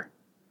before.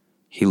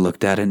 He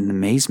looked at it in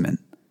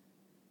amazement.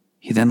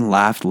 He then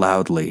laughed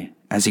loudly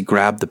as he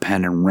grabbed the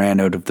pen and ran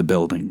out of the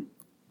building.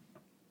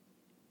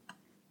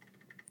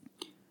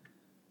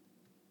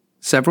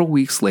 Several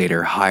weeks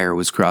later, Hyre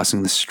was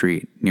crossing the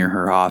street near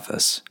her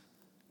office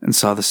and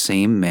saw the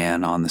same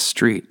man on the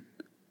street.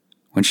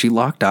 When she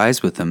locked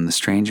eyes with him, the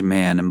strange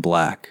man in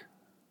black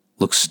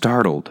looked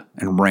startled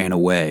and ran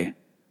away.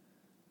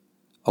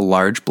 A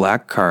large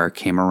black car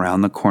came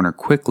around the corner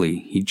quickly.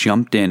 He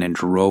jumped in and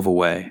drove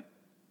away.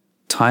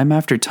 Time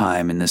after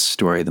time in this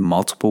story, the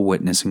multiple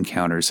witness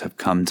encounters have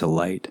come to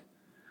light.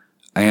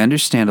 I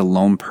understand a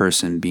lone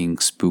person being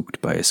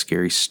spooked by a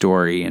scary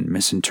story and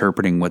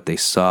misinterpreting what they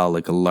saw,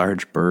 like a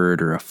large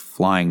bird or a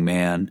flying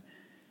man,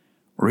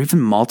 or even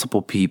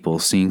multiple people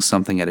seeing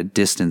something at a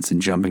distance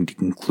and jumping to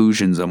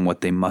conclusions on what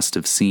they must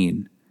have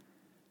seen.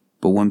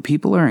 But when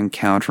people are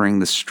encountering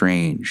the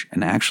strange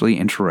and actually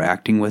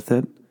interacting with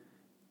it,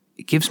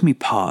 it gives me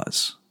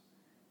pause.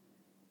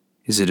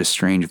 Is it a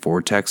strange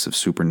vortex of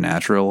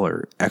supernatural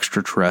or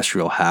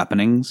extraterrestrial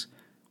happenings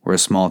where a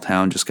small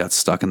town just got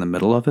stuck in the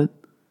middle of it?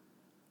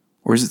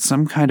 Or is it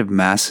some kind of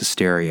mass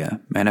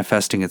hysteria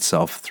manifesting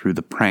itself through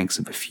the pranks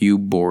of a few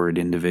bored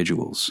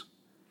individuals?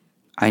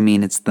 I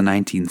mean, it's the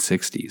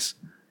 1960s.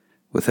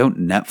 Without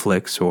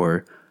Netflix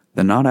or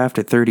the Not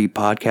After 30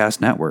 podcast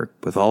network,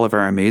 with all of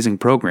our amazing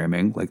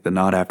programming like the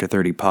Not After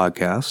 30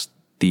 podcast,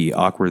 the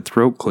Awkward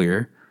Throat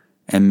Clear,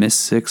 and Miss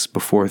 6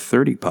 Before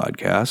 30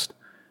 podcast,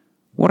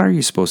 what are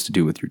you supposed to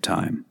do with your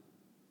time?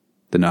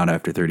 The Not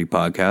After 30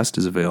 podcast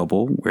is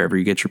available wherever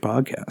you get your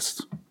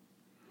podcasts.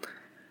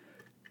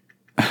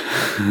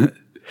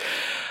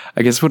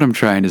 I guess what I'm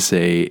trying to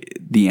say,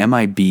 the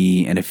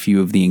MIB and a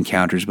few of the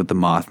encounters with the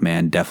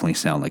Mothman definitely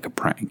sound like a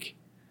prank.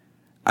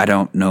 I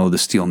don't know the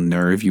steel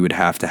nerve you would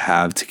have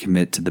to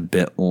commit to the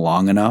bit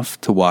long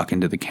enough to walk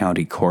into the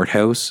county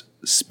courthouse,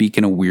 speak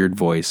in a weird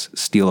voice,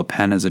 steal a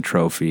pen as a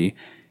trophy,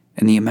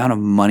 and the amount of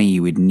money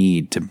you would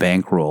need to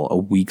bankroll a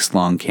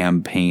weeks-long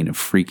campaign of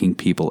freaking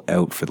people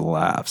out for the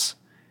laughs.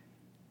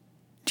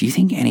 Do you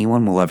think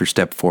anyone will ever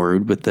step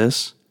forward with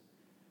this?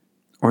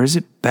 Or is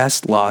it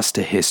best lost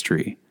to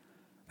history?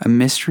 A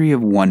mystery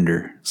of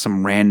wonder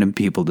some random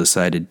people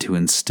decided to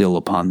instill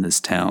upon this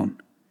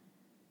town.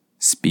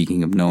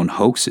 Speaking of known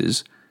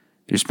hoaxes,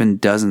 there's been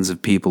dozens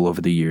of people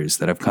over the years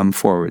that have come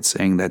forward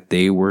saying that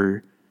they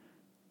were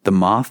the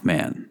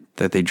Mothman,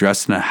 that they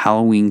dressed in a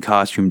Halloween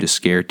costume to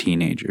scare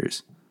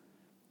teenagers.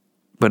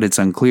 But it's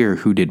unclear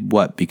who did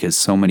what because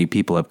so many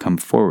people have come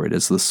forward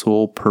as the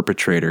sole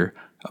perpetrator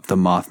of the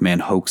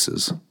Mothman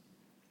hoaxes.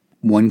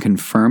 One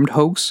confirmed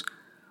hoax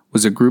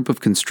was a group of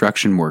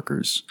construction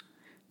workers.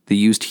 They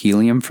used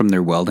helium from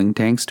their welding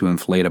tanks to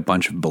inflate a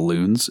bunch of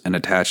balloons and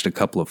attached a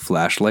couple of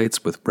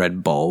flashlights with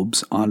red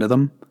bulbs onto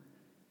them.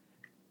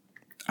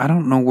 I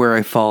don't know where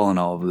I fall in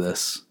all of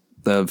this.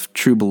 Of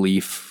true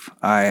belief,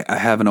 I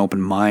have an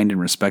open mind and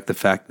respect the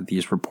fact that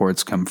these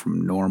reports come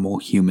from normal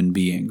human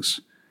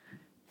beings.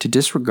 To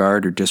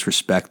disregard or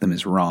disrespect them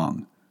is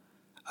wrong.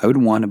 I would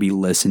want to be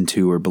listened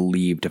to or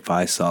believed if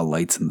I saw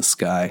lights in the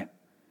sky.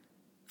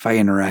 If I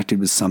interacted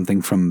with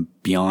something from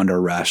beyond our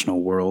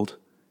rational world.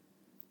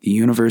 The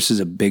universe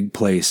is a big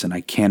place and I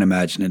can't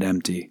imagine it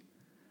empty.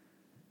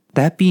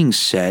 That being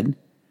said,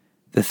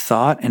 the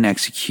thought and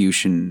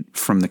execution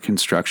from the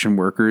construction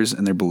workers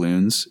and their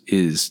balloons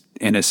is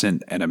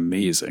innocent and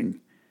amazing.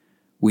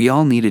 We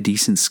all need a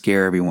decent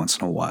scare every once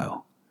in a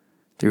while.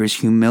 There is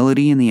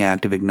humility in the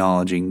act of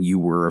acknowledging you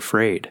were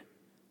afraid.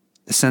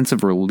 The sense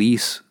of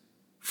release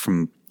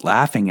from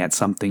laughing at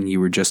something you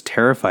were just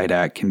terrified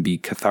at can be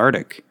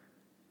cathartic.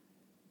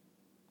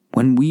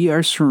 When we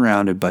are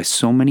surrounded by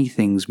so many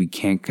things we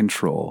can't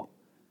control,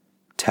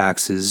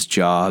 taxes,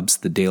 jobs,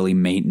 the daily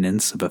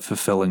maintenance of a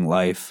fulfilling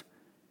life,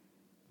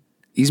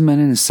 these men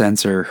in a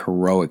sense are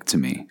heroic to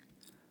me.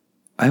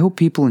 I hope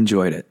people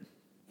enjoyed it.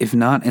 If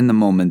not in the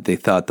moment they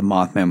thought the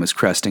Mothman was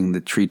cresting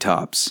the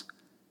treetops,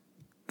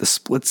 the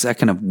split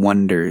second of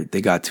wonder they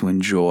got to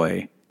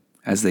enjoy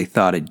as they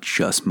thought it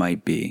just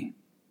might be.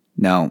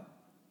 Now,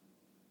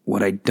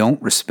 what I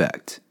don't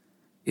respect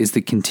is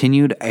the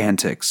continued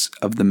antics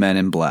of the men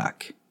in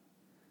black.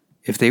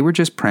 If they were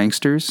just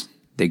pranksters,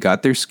 they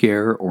got their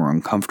scare or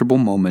uncomfortable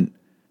moment,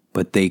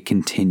 but they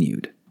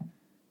continued.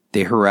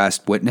 They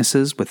harassed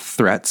witnesses with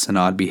threats and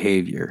odd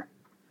behavior.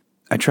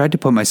 I tried to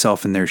put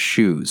myself in their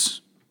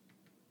shoes,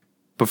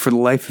 but for the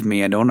life of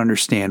me, I don't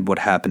understand what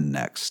happened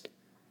next.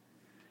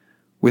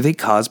 Were they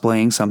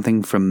cosplaying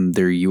something from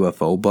their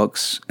UFO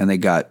books and they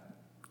got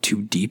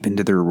too deep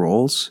into their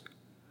roles?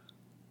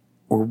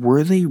 Or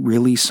were they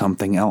really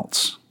something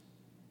else?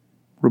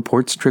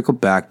 Reports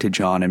trickled back to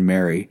John and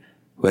Mary,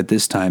 who at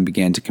this time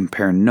began to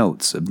compare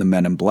notes of the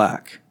men in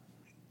black.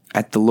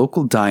 At the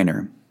local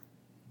diner,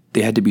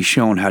 they had to be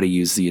shown how to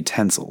use the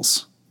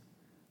utensils.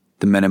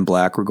 The men in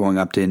black were going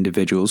up to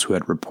individuals who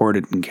had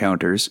reported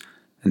encounters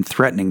and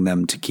threatening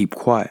them to keep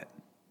quiet.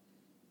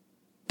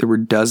 There were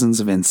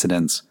dozens of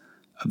incidents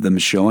of them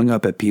showing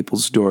up at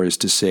people's doors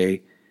to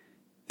say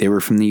they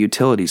were from the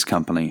utilities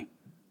company,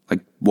 like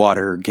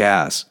water or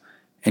gas,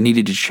 and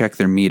needed to check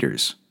their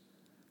meters.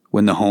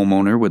 When the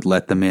homeowner would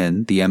let them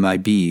in, the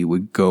MIB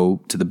would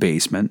go to the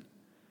basement,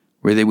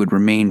 where they would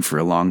remain for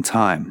a long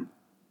time.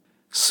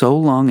 So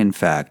long, in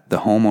fact, the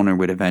homeowner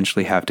would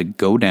eventually have to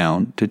go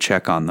down to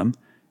check on them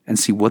and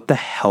see what the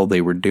hell they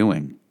were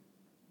doing.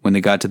 When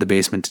they got to the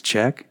basement to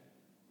check,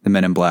 the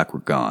men in black were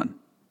gone.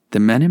 The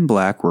men in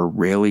black were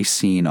rarely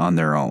seen on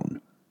their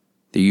own.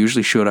 They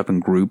usually showed up in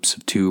groups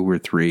of 2 or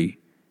 3.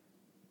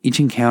 Each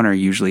encounter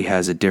usually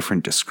has a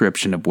different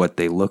description of what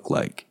they look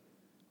like,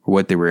 or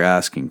what they were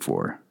asking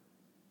for.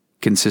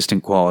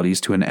 Consistent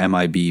qualities to an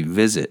MIB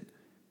visit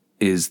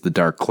is the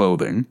dark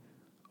clothing,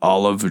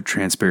 olive or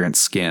transparent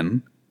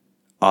skin,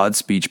 odd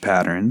speech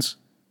patterns,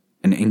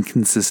 and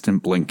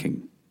inconsistent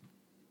blinking.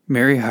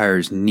 Mary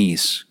Hyre's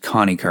niece,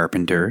 Connie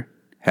Carpenter,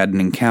 had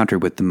an encounter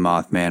with the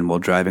Mothman while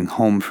driving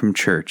home from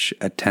church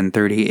at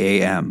 10:30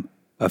 a.m.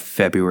 of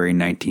February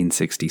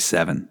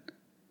 1967.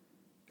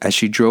 As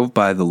she drove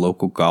by the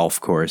local golf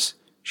course,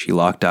 she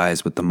locked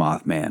eyes with the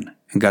Mothman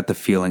and got the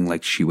feeling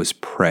like she was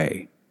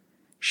prey.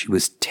 She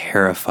was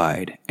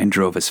terrified and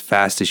drove as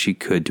fast as she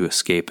could to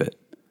escape it.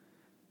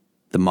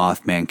 The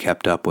Mothman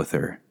kept up with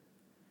her.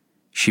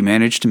 She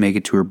managed to make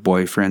it to her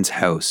boyfriend's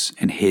house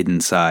and hid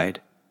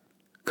inside.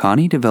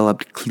 Connie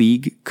developed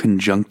Klieg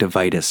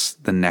conjunctivitis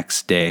the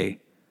next day,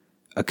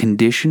 a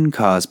condition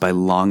caused by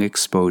long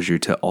exposure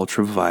to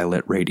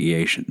ultraviolet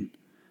radiation,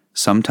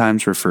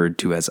 sometimes referred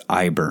to as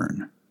eye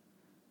burn.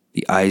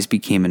 The eyes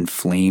became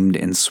inflamed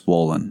and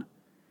swollen.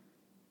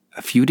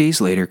 A few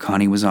days later,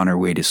 Connie was on her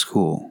way to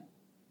school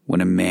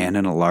when a man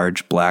in a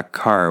large black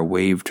car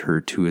waved her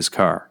to his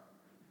car.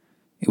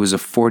 It was a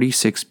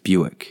 '46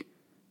 Buick,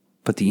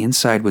 but the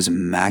inside was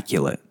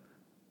immaculate,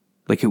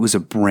 like it was a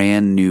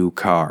brand new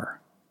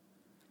car.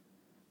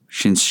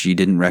 Since she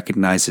didn't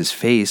recognize his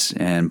face,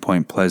 and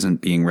Point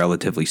Pleasant being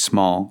relatively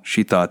small,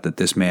 she thought that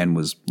this man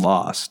was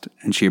lost,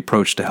 and she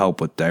approached to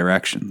help with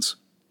directions.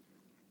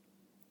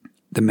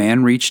 The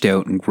man reached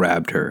out and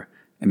grabbed her,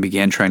 and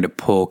began trying to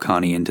pull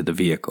Connie into the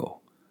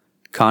vehicle.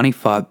 Connie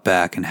fought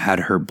back and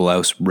had her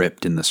blouse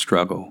ripped in the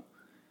struggle.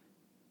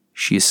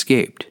 She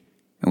escaped,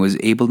 and was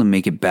able to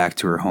make it back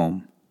to her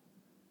home.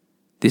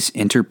 This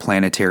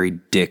interplanetary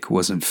dick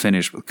wasn't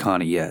finished with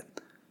Connie yet,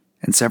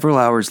 and several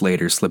hours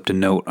later slipped a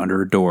note under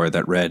her door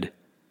that read,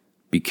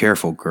 "Be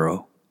careful,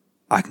 girl.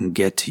 I can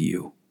get to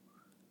you."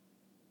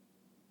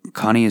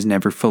 Connie has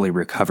never fully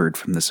recovered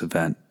from this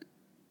event.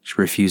 She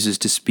refuses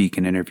to speak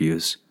in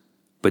interviews,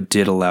 but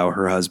did allow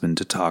her husband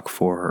to talk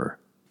for her.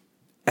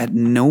 At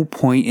no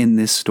point in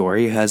this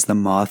story has the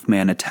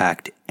Mothman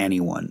attacked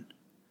anyone.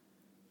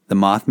 The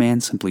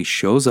Mothman simply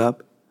shows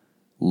up,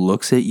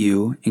 looks at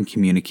you, and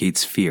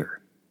communicates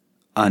fear,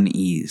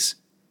 unease,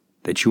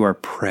 that you are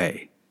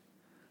prey.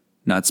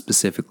 Not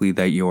specifically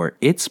that you're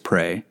its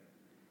prey,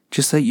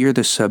 just that you're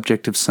the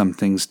subject of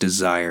something's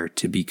desire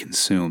to be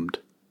consumed.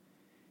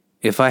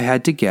 If I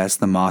had to guess,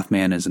 the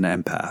Mothman is an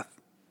empath.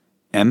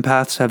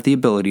 Empaths have the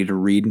ability to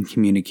read and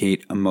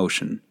communicate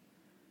emotion,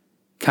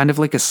 kind of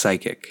like a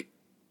psychic.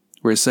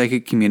 Where a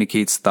psychic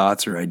communicates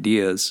thoughts or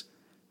ideas,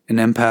 an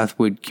empath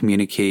would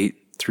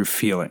communicate through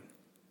feeling.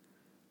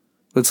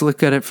 Let's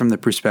look at it from the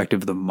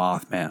perspective of the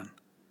Mothman.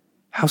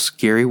 How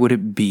scary would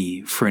it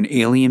be for an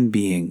alien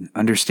being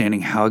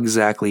understanding how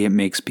exactly it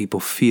makes people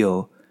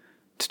feel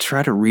to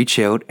try to reach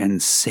out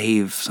and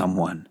save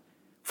someone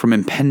from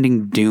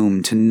impending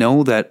doom, to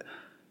know that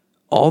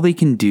all they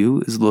can do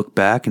is look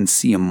back and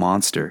see a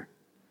monster?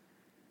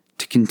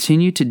 To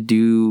continue to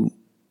do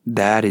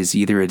that is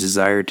either a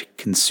desire to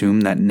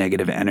consume that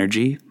negative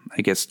energy,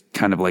 I guess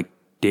kind of like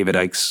David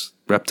Icke's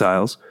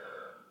Reptiles,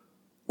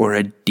 or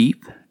a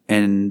deep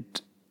and,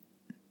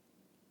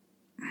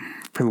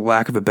 for the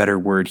lack of a better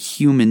word,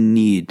 human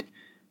need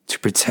to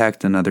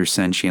protect another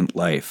sentient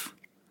life.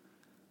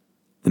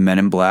 The men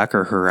in black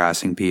are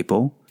harassing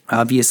people,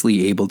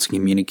 obviously able to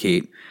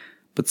communicate,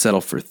 but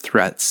settle for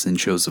threats and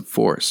shows of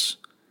force.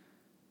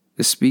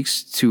 This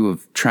speaks to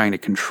of trying to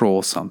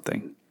control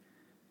something.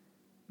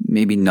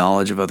 Maybe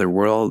knowledge of other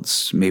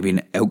worlds, maybe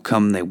an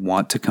outcome they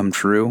want to come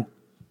true.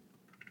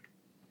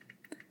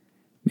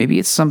 Maybe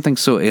it's something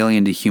so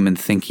alien to human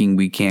thinking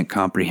we can't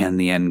comprehend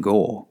the end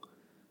goal.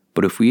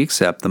 But if we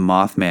accept the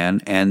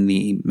Mothman and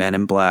the Men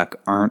in Black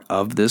aren't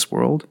of this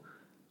world,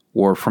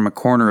 or from a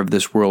corner of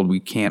this world we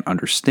can't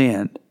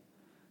understand,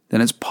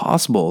 then it's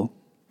possible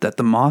that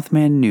the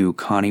Mothman knew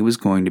Connie was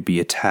going to be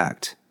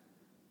attacked,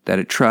 that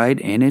it tried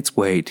in its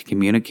way to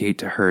communicate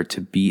to her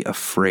to be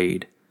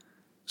afraid,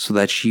 so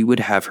that she would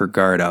have her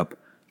guard up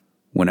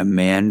when a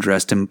man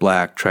dressed in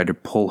black tried to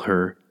pull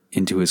her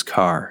into his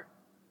car.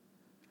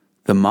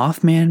 The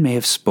Mothman may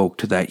have spoke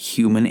to that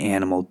human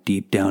animal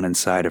deep down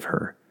inside of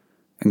her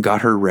and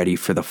got her ready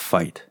for the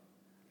fight.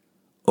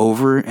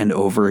 Over and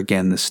over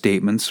again, the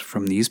statements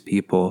from these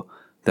people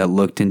that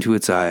looked into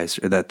its eyes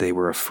are that they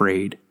were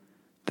afraid,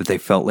 that they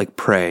felt like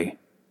prey.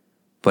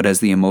 But as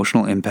the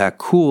emotional impact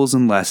cools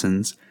and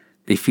lessens,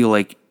 they feel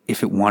like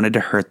if it wanted to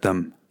hurt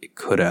them, it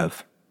could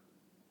have,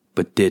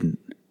 but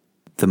didn't.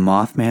 The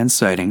Mothman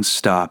sightings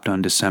stopped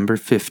on December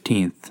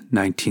 15th,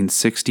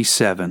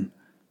 1967,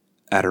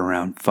 at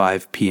around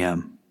 5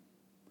 p.m.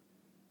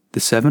 The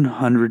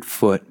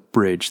 700-foot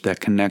bridge that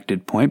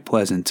connected Point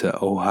Pleasant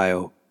to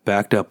Ohio,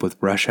 backed up with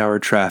rush hour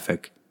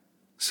traffic,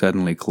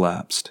 suddenly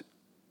collapsed.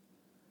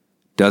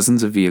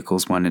 Dozens of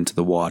vehicles went into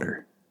the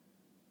water.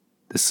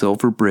 The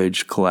Silver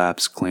Bridge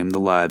collapse claimed the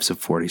lives of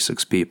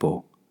 46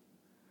 people.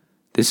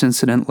 This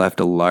incident left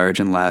a large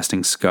and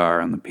lasting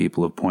scar on the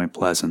people of Point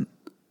Pleasant.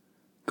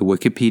 The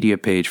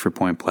Wikipedia page for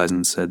Point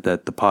Pleasant said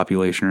that the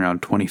population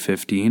around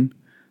 2015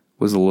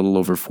 was a little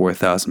over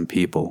 4,000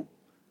 people.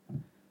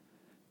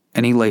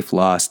 Any life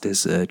lost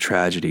is a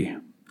tragedy,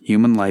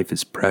 Human life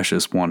is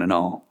precious, one and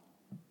all.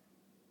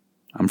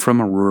 I'm from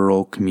a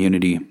rural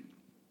community,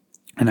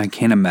 and I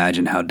can't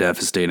imagine how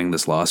devastating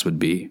this loss would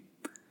be.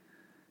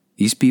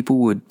 These people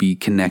would be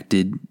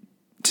connected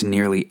to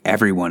nearly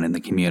everyone in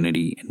the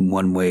community in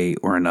one way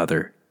or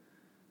another.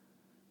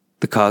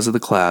 The cause of the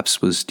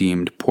collapse was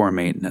deemed poor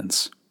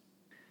maintenance.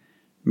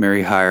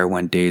 Mary Hyre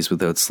went days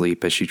without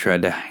sleep as she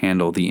tried to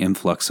handle the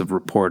influx of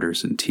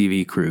reporters and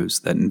TV crews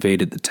that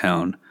invaded the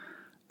town,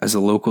 as the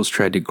locals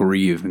tried to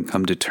grieve and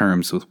come to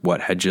terms with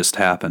what had just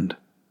happened.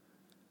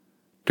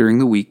 During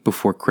the week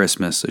before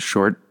Christmas, a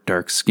short,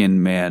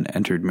 dark-skinned man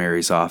entered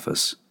Mary's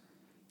office.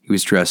 He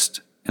was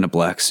dressed in a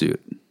black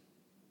suit.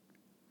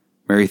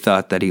 Mary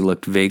thought that he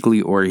looked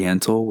vaguely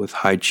oriental with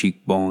high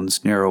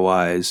cheekbones, narrow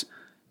eyes,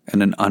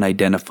 and an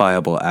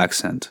unidentifiable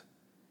accent.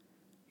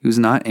 He was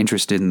not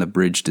interested in the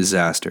bridge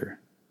disaster.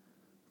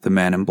 The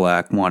man in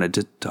black wanted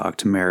to talk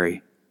to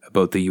Mary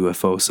about the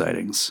UFO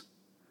sightings.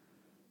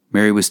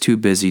 Mary was too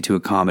busy to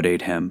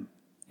accommodate him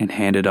and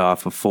handed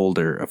off a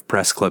folder of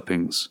press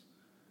clippings.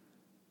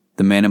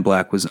 The man in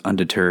black was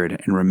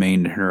undeterred and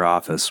remained in her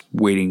office,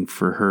 waiting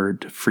for her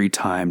free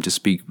time to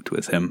speak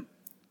with him.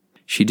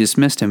 She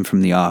dismissed him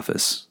from the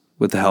office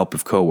with the help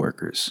of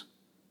coworkers.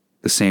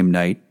 The same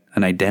night,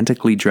 an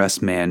identically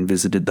dressed man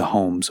visited the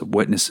homes of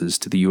witnesses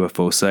to the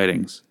UFO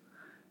sightings.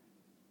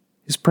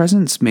 His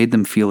presence made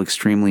them feel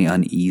extremely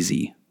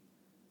uneasy.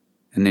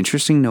 An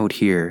interesting note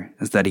here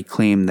is that he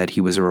claimed that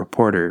he was a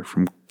reporter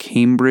from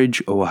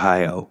Cambridge,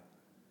 Ohio.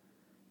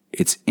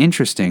 It's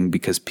interesting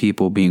because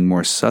people, being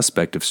more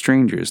suspect of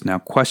strangers, now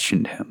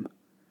questioned him,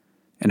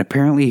 and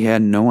apparently he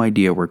had no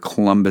idea where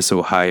Columbus,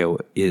 Ohio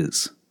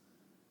is.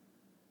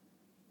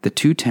 The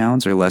two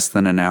towns are less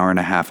than an hour and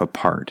a half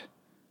apart,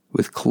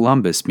 with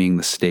Columbus being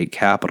the state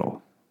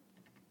capital.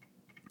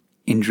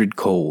 Indrid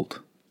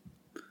Cold,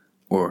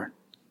 or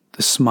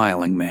the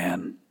Smiling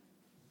Man.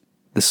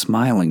 The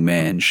Smiling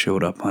Man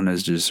showed up on a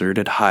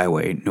deserted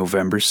highway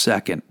November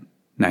 2nd,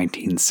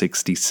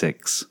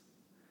 1966.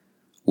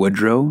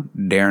 Woodrow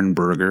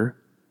Derenberger,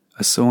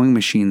 a sewing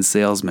machine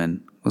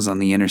salesman, was on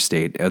the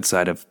interstate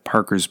outside of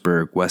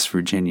Parkersburg, West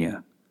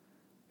Virginia,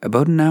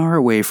 about an hour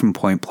away from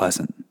Point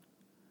Pleasant.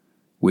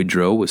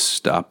 Woodrow was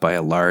stopped by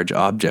a large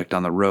object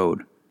on the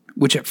road,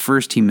 which at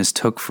first he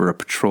mistook for a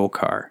patrol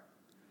car.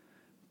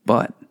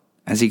 But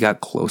as he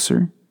got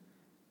closer,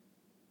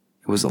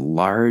 it was a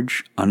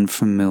large,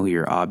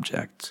 unfamiliar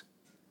object.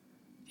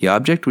 The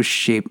object was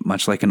shaped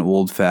much like an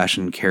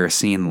old-fashioned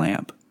kerosene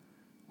lamp,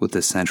 with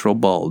a central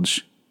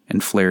bulge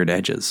and flared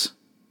edges.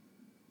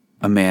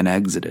 A man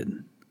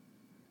exited.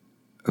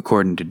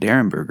 According to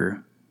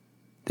Derenberger,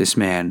 this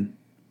man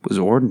was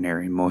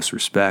ordinary in most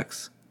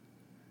respects.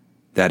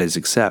 That is,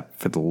 except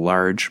for the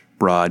large,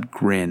 broad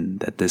grin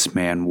that this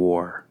man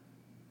wore.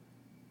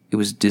 It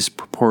was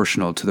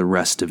disproportional to the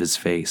rest of his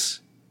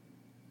face.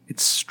 It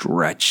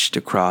stretched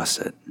across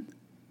it.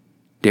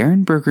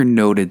 Derenberger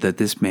noted that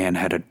this man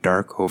had a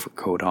dark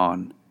overcoat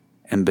on,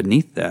 and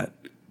beneath that,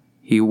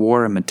 he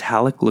wore a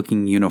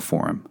metallic-looking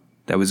uniform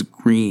that was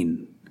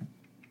green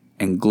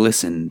and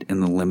glistened in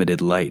the limited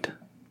light.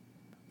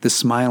 The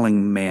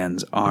smiling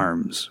man's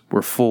arms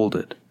were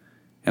folded,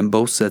 and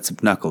both sets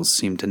of knuckles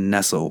seemed to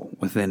nestle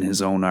within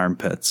his own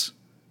armpits.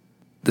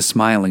 The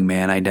smiling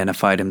man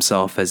identified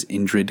himself as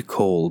Indrid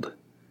Cold.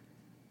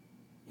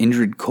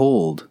 Indrid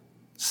Cold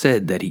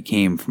said that he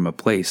came from a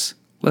place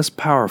less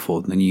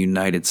powerful than the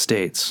United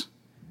States.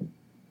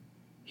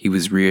 He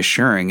was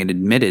reassuring and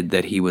admitted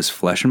that he was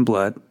flesh and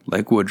blood,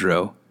 like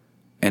Woodrow,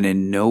 and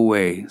in no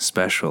way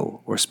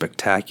special or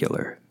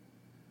spectacular.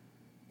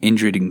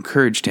 Indrid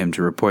encouraged him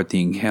to report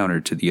the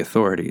encounter to the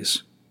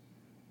authorities.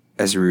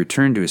 As he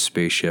returned to his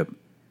spaceship,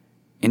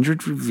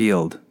 Indrid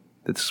revealed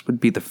that this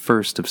would be the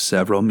first of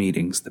several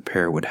meetings the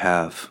pair would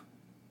have.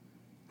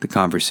 The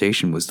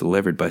conversation was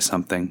delivered by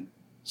something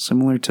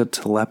similar to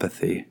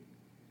telepathy.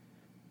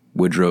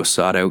 Woodrow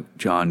sought out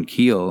John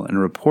Keel and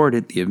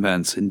reported the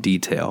events in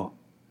detail.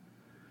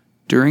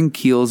 During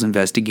Keel's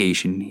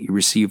investigation, he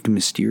received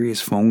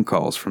mysterious phone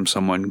calls from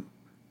someone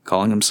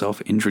calling himself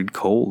Indrid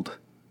Cold.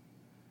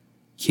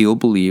 Keel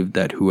believed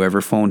that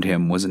whoever phoned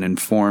him was an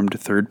informed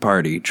third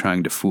party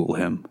trying to fool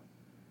him.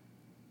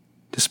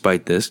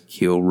 Despite this,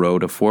 Keel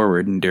wrote a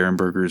foreword in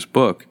Derenberger's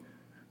book,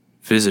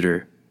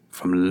 Visitor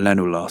from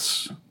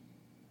Lenulos.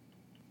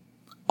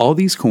 All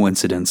these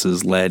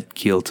coincidences led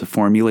Keel to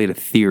formulate a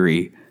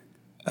theory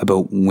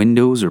about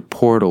windows or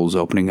portals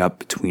opening up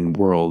between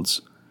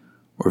worlds,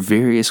 or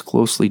various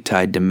closely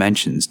tied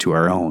dimensions to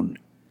our own.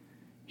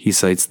 He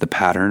cites the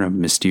pattern of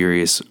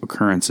mysterious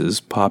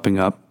occurrences popping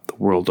up the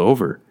world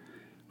over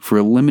for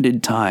a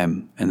limited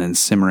time and then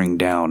simmering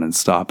down and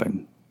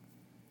stopping.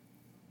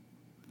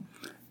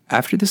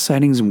 After the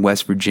sightings in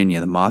West Virginia,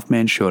 the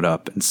Mothman showed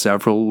up in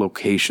several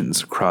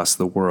locations across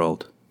the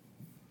world.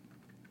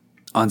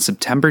 On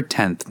September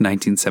 10th,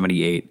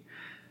 1978,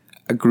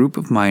 a group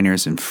of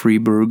miners in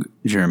Freiburg,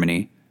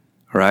 Germany,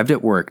 arrived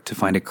at work to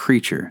find a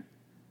creature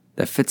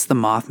that fits the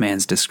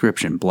Mothman's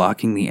description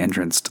blocking the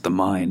entrance to the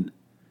mine.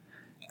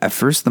 At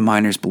first, the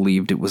miners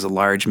believed it was a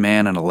large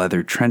man in a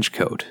leather trench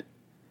coat.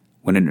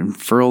 When it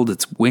unfurled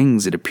its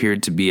wings, it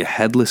appeared to be a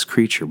headless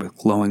creature with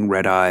glowing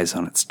red eyes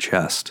on its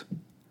chest.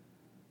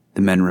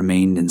 The men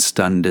remained in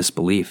stunned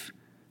disbelief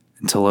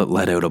until it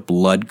let out a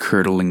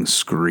blood-curdling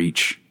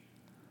screech.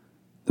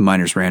 The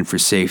miners ran for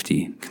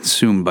safety,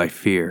 consumed by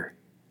fear.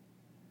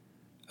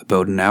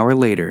 About an hour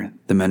later,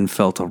 the men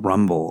felt a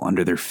rumble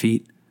under their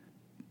feet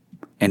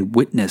and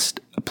witnessed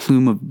a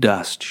plume of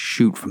dust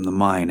shoot from the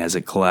mine as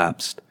it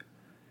collapsed.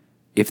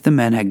 If the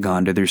men had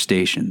gone to their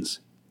stations,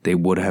 they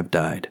would have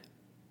died.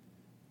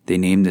 They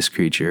named this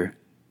creature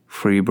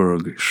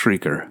Freiburg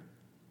Schrecker,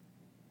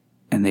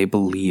 and they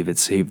believe it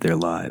saved their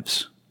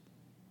lives.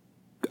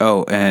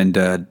 Oh, and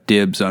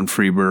dibs on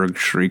Freiburg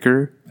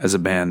Schrecker as a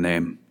band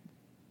name.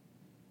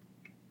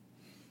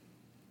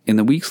 In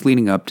the weeks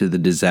leading up to the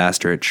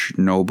disaster at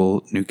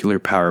Chernobyl nuclear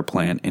power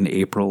plant in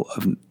April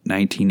of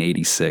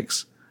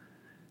 1986,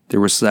 there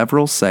were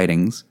several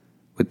sightings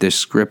with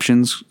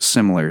descriptions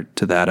similar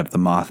to that of the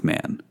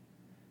Mothman.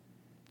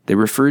 They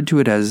referred to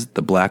it as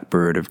the Black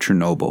Bird of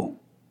Chernobyl.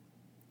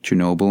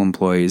 Chernobyl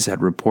employees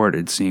had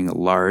reported seeing a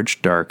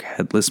large, dark,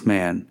 headless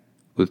man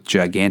with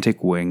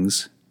gigantic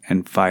wings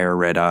and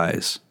fire-red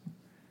eyes.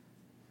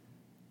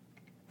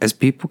 As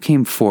people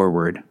came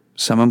forward,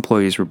 some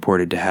employees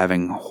reported to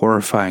having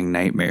horrifying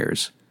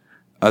nightmares.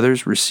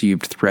 Others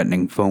received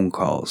threatening phone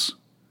calls.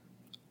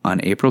 On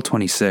April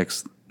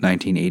 26,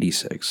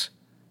 1986,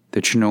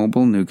 the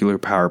Chernobyl nuclear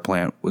power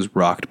plant was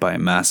rocked by a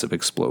massive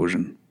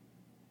explosion.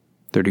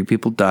 30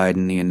 people died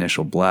in the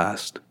initial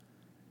blast.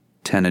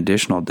 10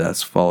 additional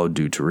deaths followed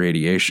due to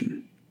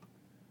radiation.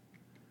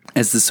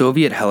 As the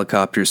Soviet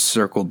helicopters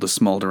circled the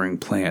smoldering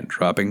plant,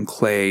 dropping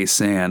clay,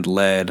 sand,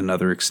 lead, and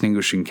other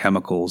extinguishing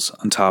chemicals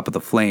on top of the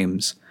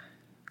flames,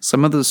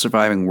 some of the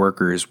surviving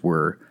workers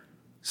were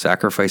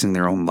sacrificing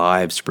their own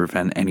lives to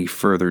prevent any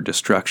further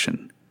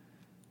destruction.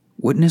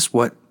 Witness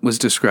what was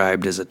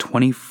described as a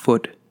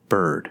 20-foot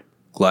bird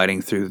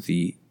gliding through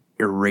the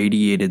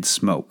irradiated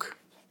smoke.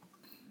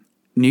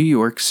 New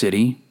York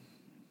City,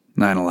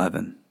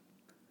 9/11.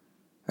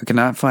 I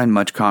cannot find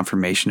much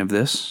confirmation of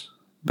this,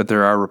 but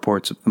there are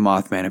reports of the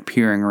Mothman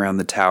appearing around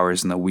the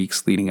towers in the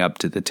weeks leading up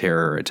to the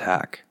terror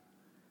attack.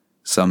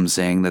 Some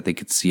saying that they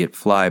could see it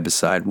fly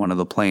beside one of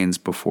the planes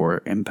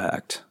before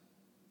impact.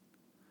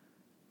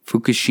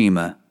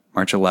 Fukushima,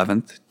 March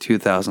 11th,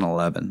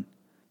 2011.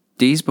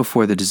 Days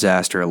before the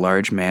disaster, a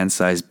large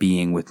man-sized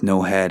being with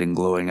no head and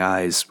glowing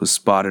eyes was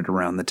spotted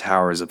around the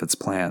towers of its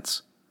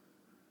plants.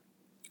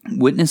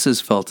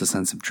 Witnesses felt a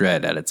sense of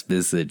dread at its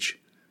visage.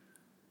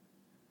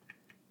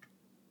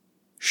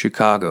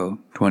 Chicago,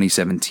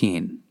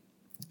 2017.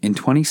 In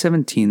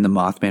 2017, the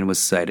Mothman was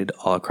sighted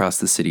all across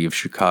the city of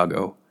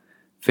Chicago,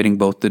 fitting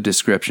both the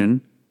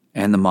description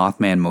and the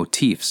Mothman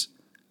motifs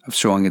of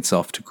showing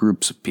itself to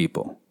groups of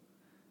people.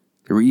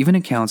 There were even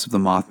accounts of the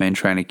Mothman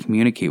trying to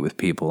communicate with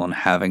people and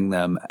having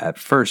them at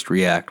first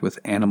react with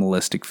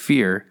animalistic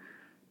fear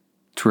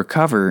to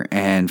recover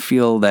and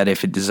feel that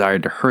if it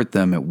desired to hurt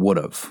them, it would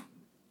have,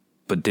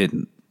 but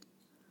didn't.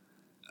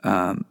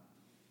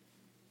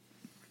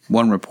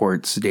 One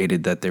report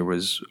stated that there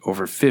was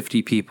over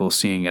 50 people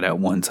seeing it at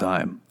one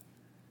time.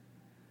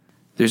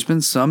 There's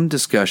been some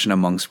discussion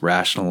amongst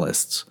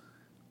rationalists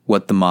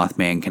what the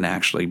Mothman can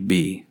actually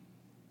be.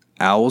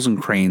 Owls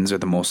and cranes are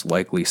the most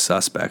likely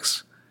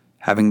suspects,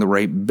 having the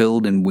right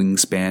build and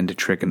wingspan to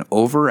trick an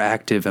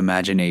overactive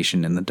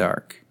imagination in the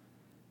dark.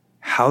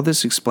 How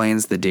this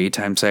explains the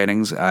daytime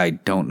sightings, I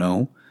don't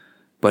know,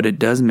 but it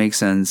does make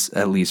sense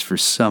at least for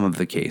some of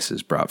the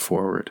cases brought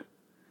forward.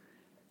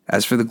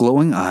 As for the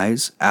glowing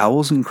eyes,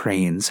 owls and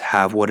cranes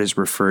have what is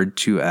referred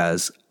to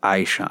as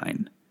eye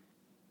shine.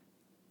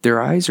 Their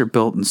eyes are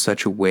built in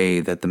such a way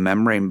that the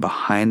membrane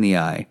behind the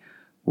eye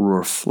will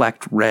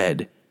reflect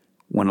red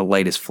when a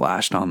light is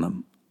flashed on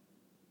them.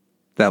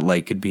 That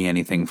light could be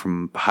anything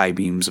from high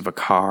beams of a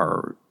car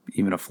or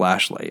even a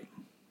flashlight.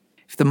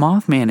 If the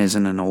Mothman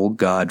isn't an old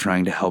god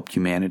trying to help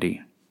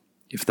humanity,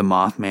 if the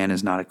Mothman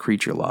is not a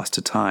creature lost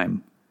to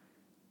time,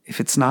 if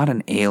it's not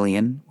an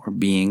alien or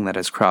being that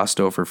has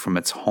crossed over from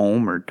its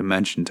home or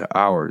dimension to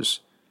ours,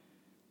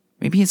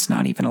 maybe it's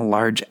not even a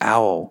large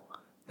owl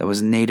that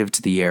was native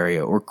to the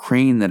area or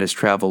crane that has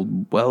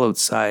traveled well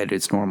outside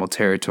its normal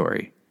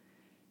territory.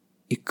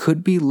 It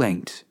could be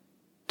linked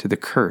to the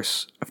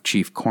curse of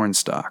Chief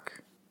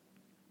Cornstalk.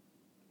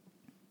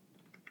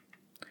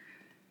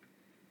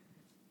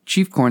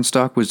 Chief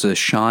Cornstalk was a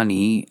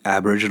Shawnee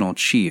Aboriginal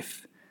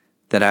chief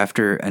that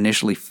after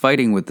initially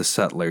fighting with the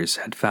settlers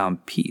had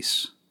found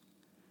peace.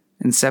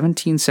 In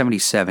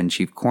 1777,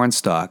 Chief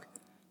Cornstalk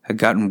had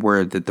gotten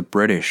word that the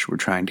British were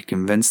trying to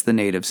convince the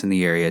natives in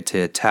the area to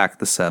attack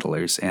the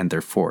settlers and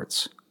their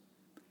forts.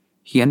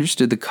 He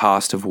understood the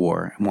cost of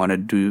war and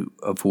wanted to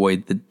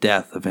avoid the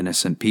death of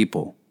innocent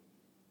people.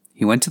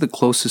 He went to the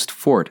closest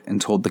fort and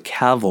told the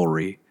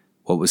cavalry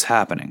what was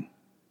happening.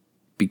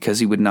 Because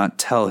he would not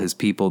tell his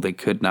people they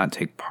could not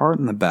take part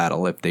in the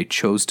battle if they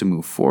chose to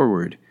move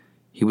forward,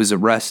 he was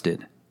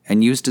arrested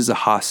and used as a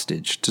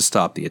hostage to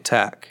stop the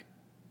attack.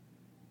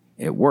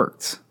 it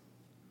worked.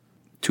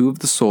 2 of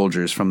the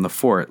soldiers from the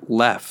fort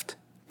left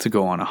to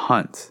go on a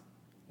hunt.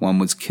 One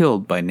was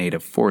killed by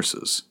native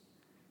forces.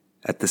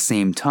 At the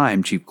same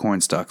time, Chief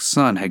Cornstalk's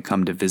son had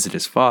come to visit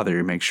his father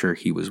to make sure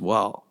he was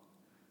well.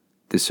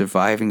 The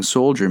surviving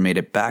soldier made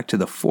it back to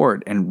the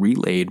fort and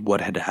relayed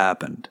what had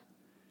happened.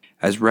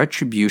 As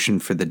retribution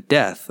for the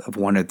death of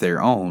one of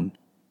their own,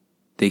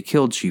 they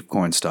killed Chief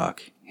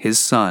Cornstalk, his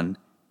son,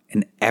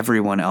 and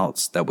everyone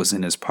else that was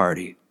in his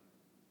party.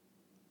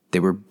 They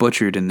were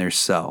butchered in their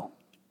cell.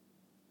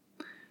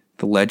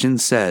 The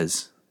legend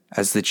says,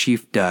 as the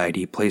chief died,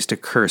 he placed a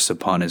curse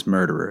upon his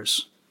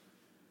murderers.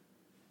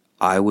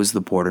 I was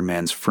the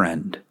borderman's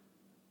friend.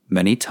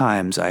 Many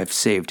times I have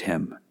saved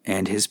him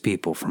and his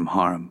people from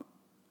harm.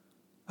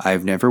 I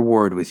have never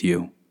warred with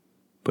you,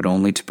 but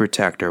only to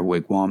protect our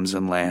wigwams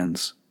and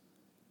lands.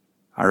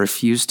 I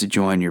refuse to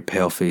join your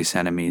pale-face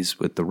enemies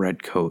with the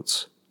red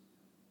coats.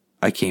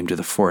 I came to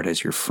the fort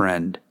as your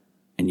friend,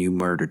 and you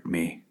murdered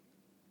me.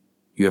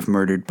 You have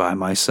murdered by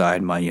my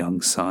side my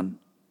young son.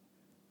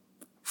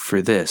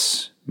 For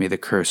this, may the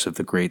curse of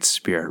the Great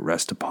Spirit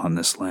rest upon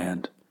this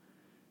land.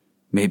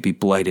 May it be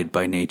blighted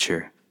by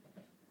nature.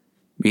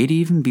 May it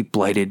even be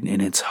blighted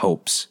in its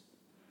hopes.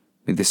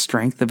 May the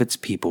strength of its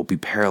people be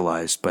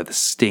paralyzed by the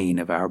stain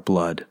of our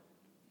blood.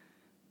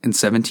 In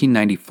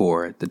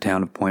 1794, the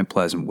town of Point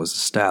Pleasant was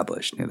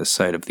established near the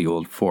site of the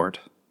old fort.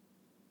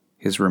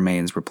 His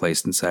remains were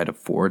placed inside a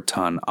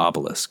 4-ton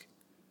obelisk,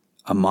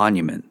 a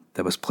monument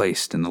that was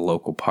placed in the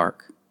local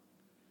park.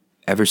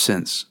 Ever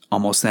since,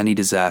 almost any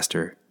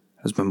disaster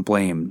has been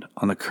blamed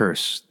on the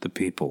curse the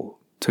people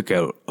took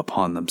out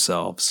upon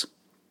themselves.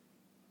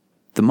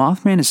 The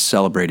Mothman is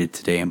celebrated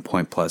today in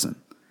Point Pleasant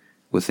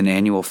with an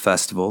annual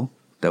festival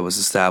that was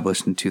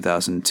established in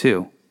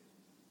 2002.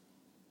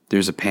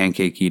 There's a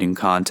pancake eating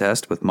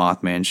contest with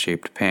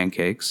Mothman-shaped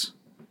pancakes.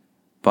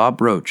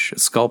 Bob Roach, a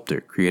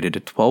sculptor, created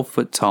a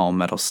 12-foot-tall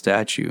metal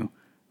statue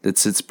that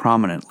sits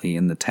prominently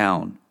in the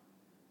town.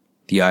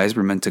 The eyes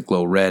were meant to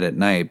glow red at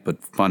night,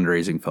 but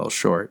fundraising fell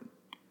short.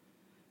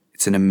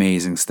 It's an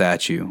amazing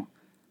statue,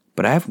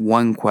 but I have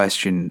one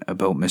question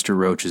about Mr.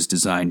 Roach's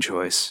design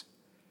choice,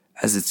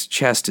 as its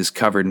chest is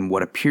covered in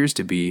what appears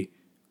to be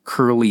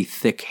curly,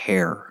 thick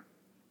hair.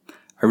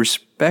 I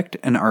respect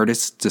an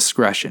artist's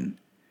discretion,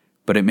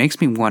 but it makes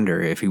me wonder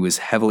if he was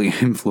heavily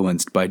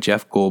influenced by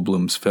Jeff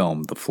Goldblum's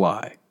film, The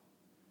Fly.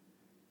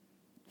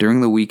 During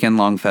the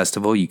weekend-long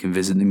festival, you can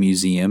visit the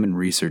museum and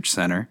research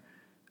center,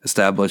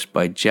 established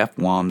by Jeff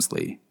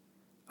Walmsley.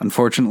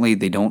 Unfortunately,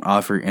 they don't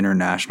offer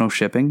international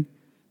shipping,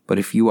 but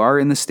if you are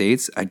in the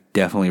States, I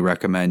definitely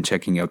recommend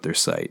checking out their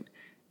site.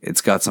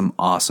 It's got some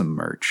awesome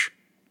merch.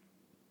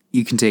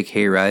 You can take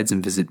hayrides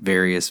and visit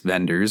various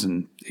vendors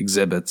and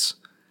exhibits.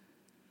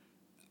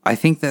 I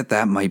think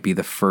that might be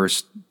the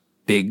first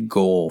big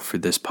goal for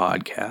this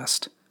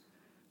podcast.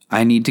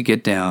 I need to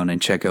get down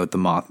and check out the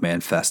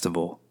Mothman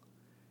Festival.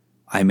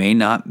 I may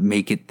not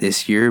make it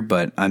this year,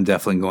 but I'm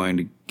definitely going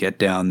to get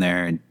down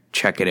there and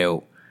check it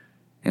out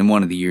in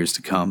one of the years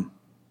to come.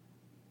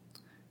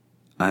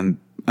 I'm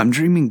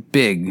dreaming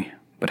big,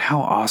 but how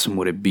awesome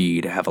would it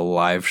be to have a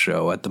live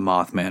show at the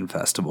Mothman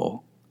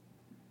Festival?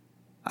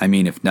 I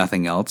mean, if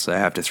nothing else, I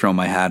have to throw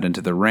my hat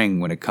into the ring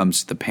when it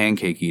comes to the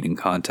pancake eating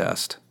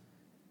contest.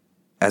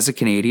 As a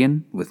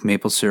Canadian, with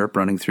maple syrup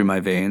running through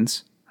my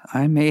veins,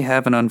 I may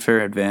have an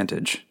unfair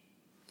advantage.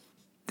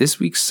 This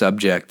week's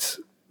subject,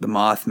 the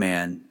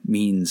Mothman,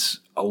 means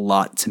a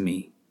lot to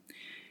me.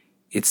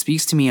 It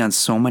speaks to me on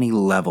so many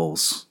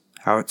levels,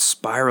 how it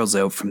spirals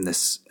out from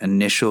this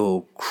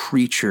initial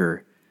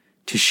creature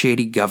to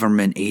shady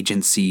government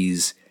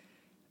agencies,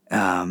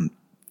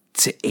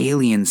 to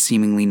aliens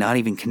seemingly not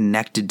even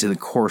connected to the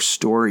core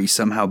story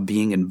somehow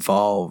being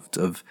involved,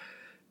 of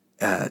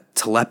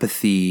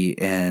telepathy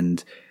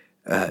and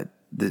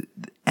the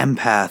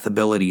empath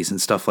abilities and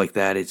stuff like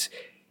that.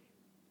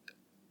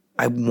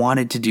 I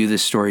wanted to do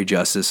this story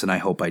justice, and I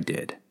hope I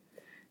did.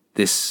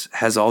 This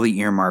has all the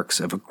earmarks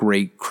of a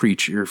great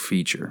creature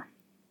feature,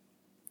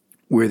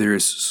 where there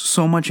is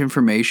so much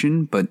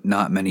information but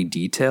not many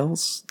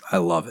details. I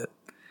love it.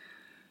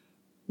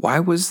 Why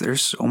was there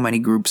so many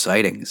group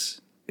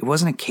sightings? It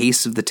wasn't a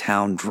case of the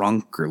town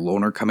drunk or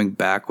loner coming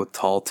back with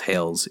tall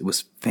tales. It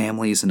was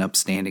families and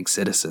upstanding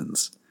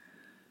citizens.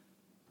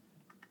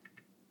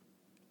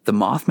 The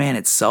Mothman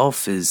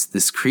itself is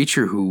this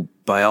creature who,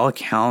 by all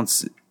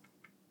accounts,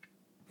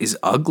 is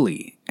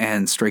ugly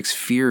and strikes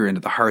fear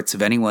into the hearts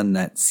of anyone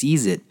that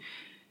sees it,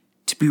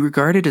 to be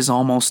regarded as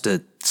almost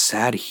a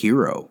sad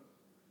hero.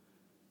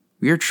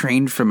 We are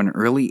trained from an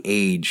early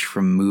age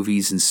from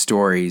movies and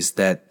stories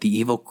that the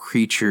evil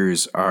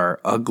creatures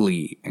are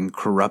ugly and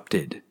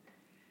corrupted.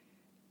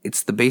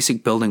 It's the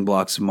basic building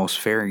blocks of most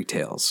fairy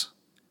tales.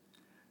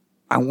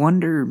 I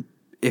wonder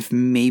if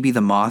maybe the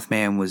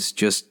Mothman was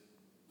just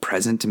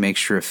present to make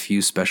sure a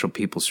few special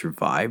people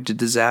survived a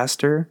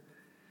disaster.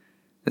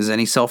 As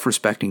any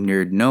self-respecting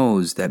nerd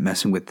knows, that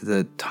messing with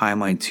the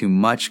timeline too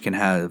much can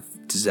have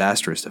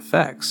disastrous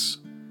effects.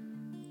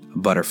 A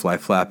butterfly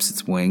flaps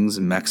its wings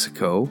in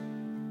Mexico.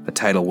 A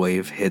tidal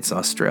wave hits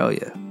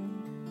Australia.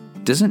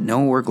 doesn't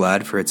know we're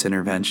glad for its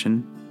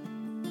intervention,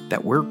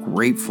 that we're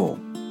grateful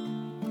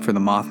for the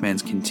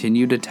Mothman's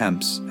continued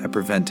attempts at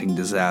preventing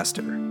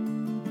disaster.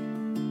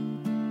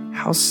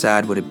 How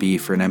sad would it be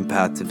for an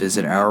empath to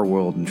visit our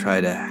world and try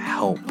to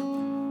help,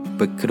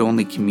 but could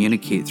only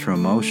communicate through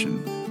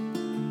emotion?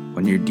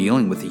 When you're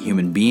dealing with a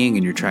human being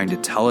and you're trying to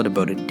tell it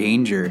about a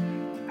danger,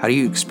 how do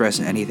you express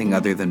anything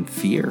other than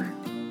fear?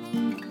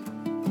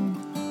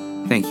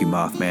 Thank you,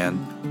 Mothman,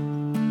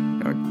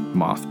 or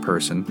Moth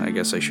person, I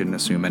guess I shouldn't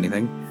assume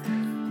anything,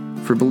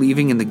 for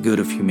believing in the good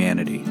of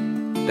humanity,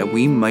 that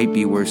we might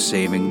be worth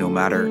saving no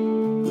matter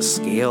the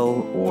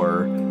scale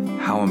or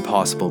how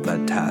impossible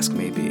that task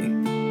may be.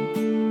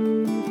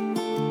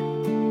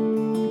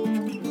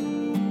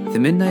 The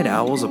Midnight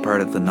Owl is a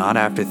part of the Not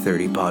After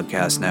 30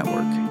 podcast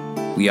network.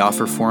 We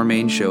offer 4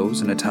 main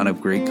shows and a ton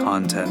of great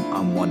content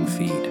on one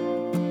feed.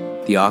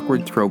 The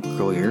Awkward Throat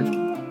Clear,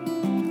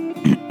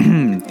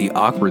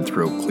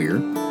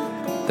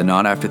 the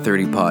Not After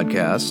 30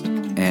 podcast,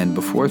 and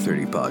Before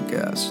 30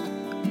 podcast.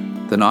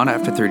 The Not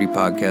After 30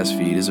 podcast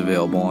feed is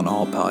available on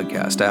all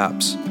podcast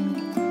apps.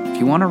 If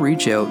you want to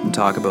reach out and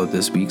talk about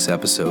this week's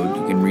episode,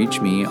 you can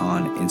reach me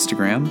on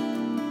Instagram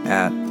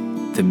at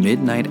The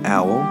Midnight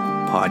Owl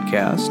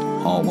Podcast,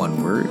 all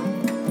one word,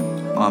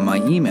 on my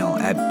email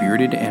at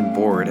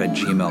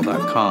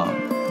beardedandbored@gmail.com,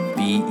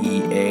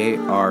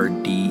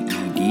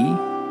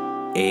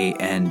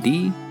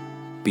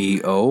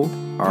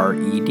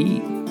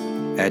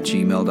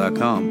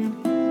 beardedandbored@gmail.com.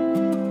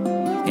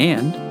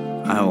 And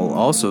I will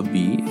also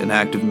be an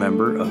active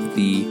member of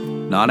the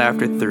Not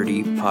After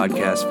 30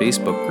 podcast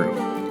Facebook group,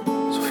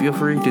 so feel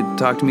free to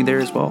talk to me there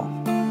as well.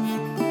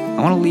 I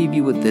want to leave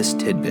you with this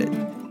tidbit.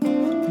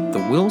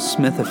 The Will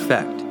Smith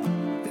effect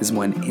is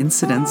when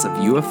incidents of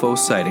UFO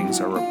sightings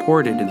are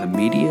reported in the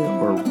media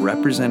or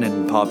represented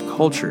in pop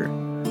culture,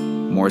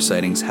 more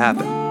sightings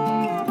happen.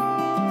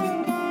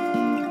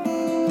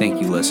 Thank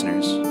you,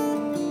 listeners,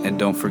 and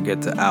don't forget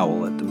to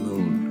owl at the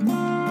moon.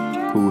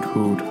 Hoot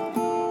hoot.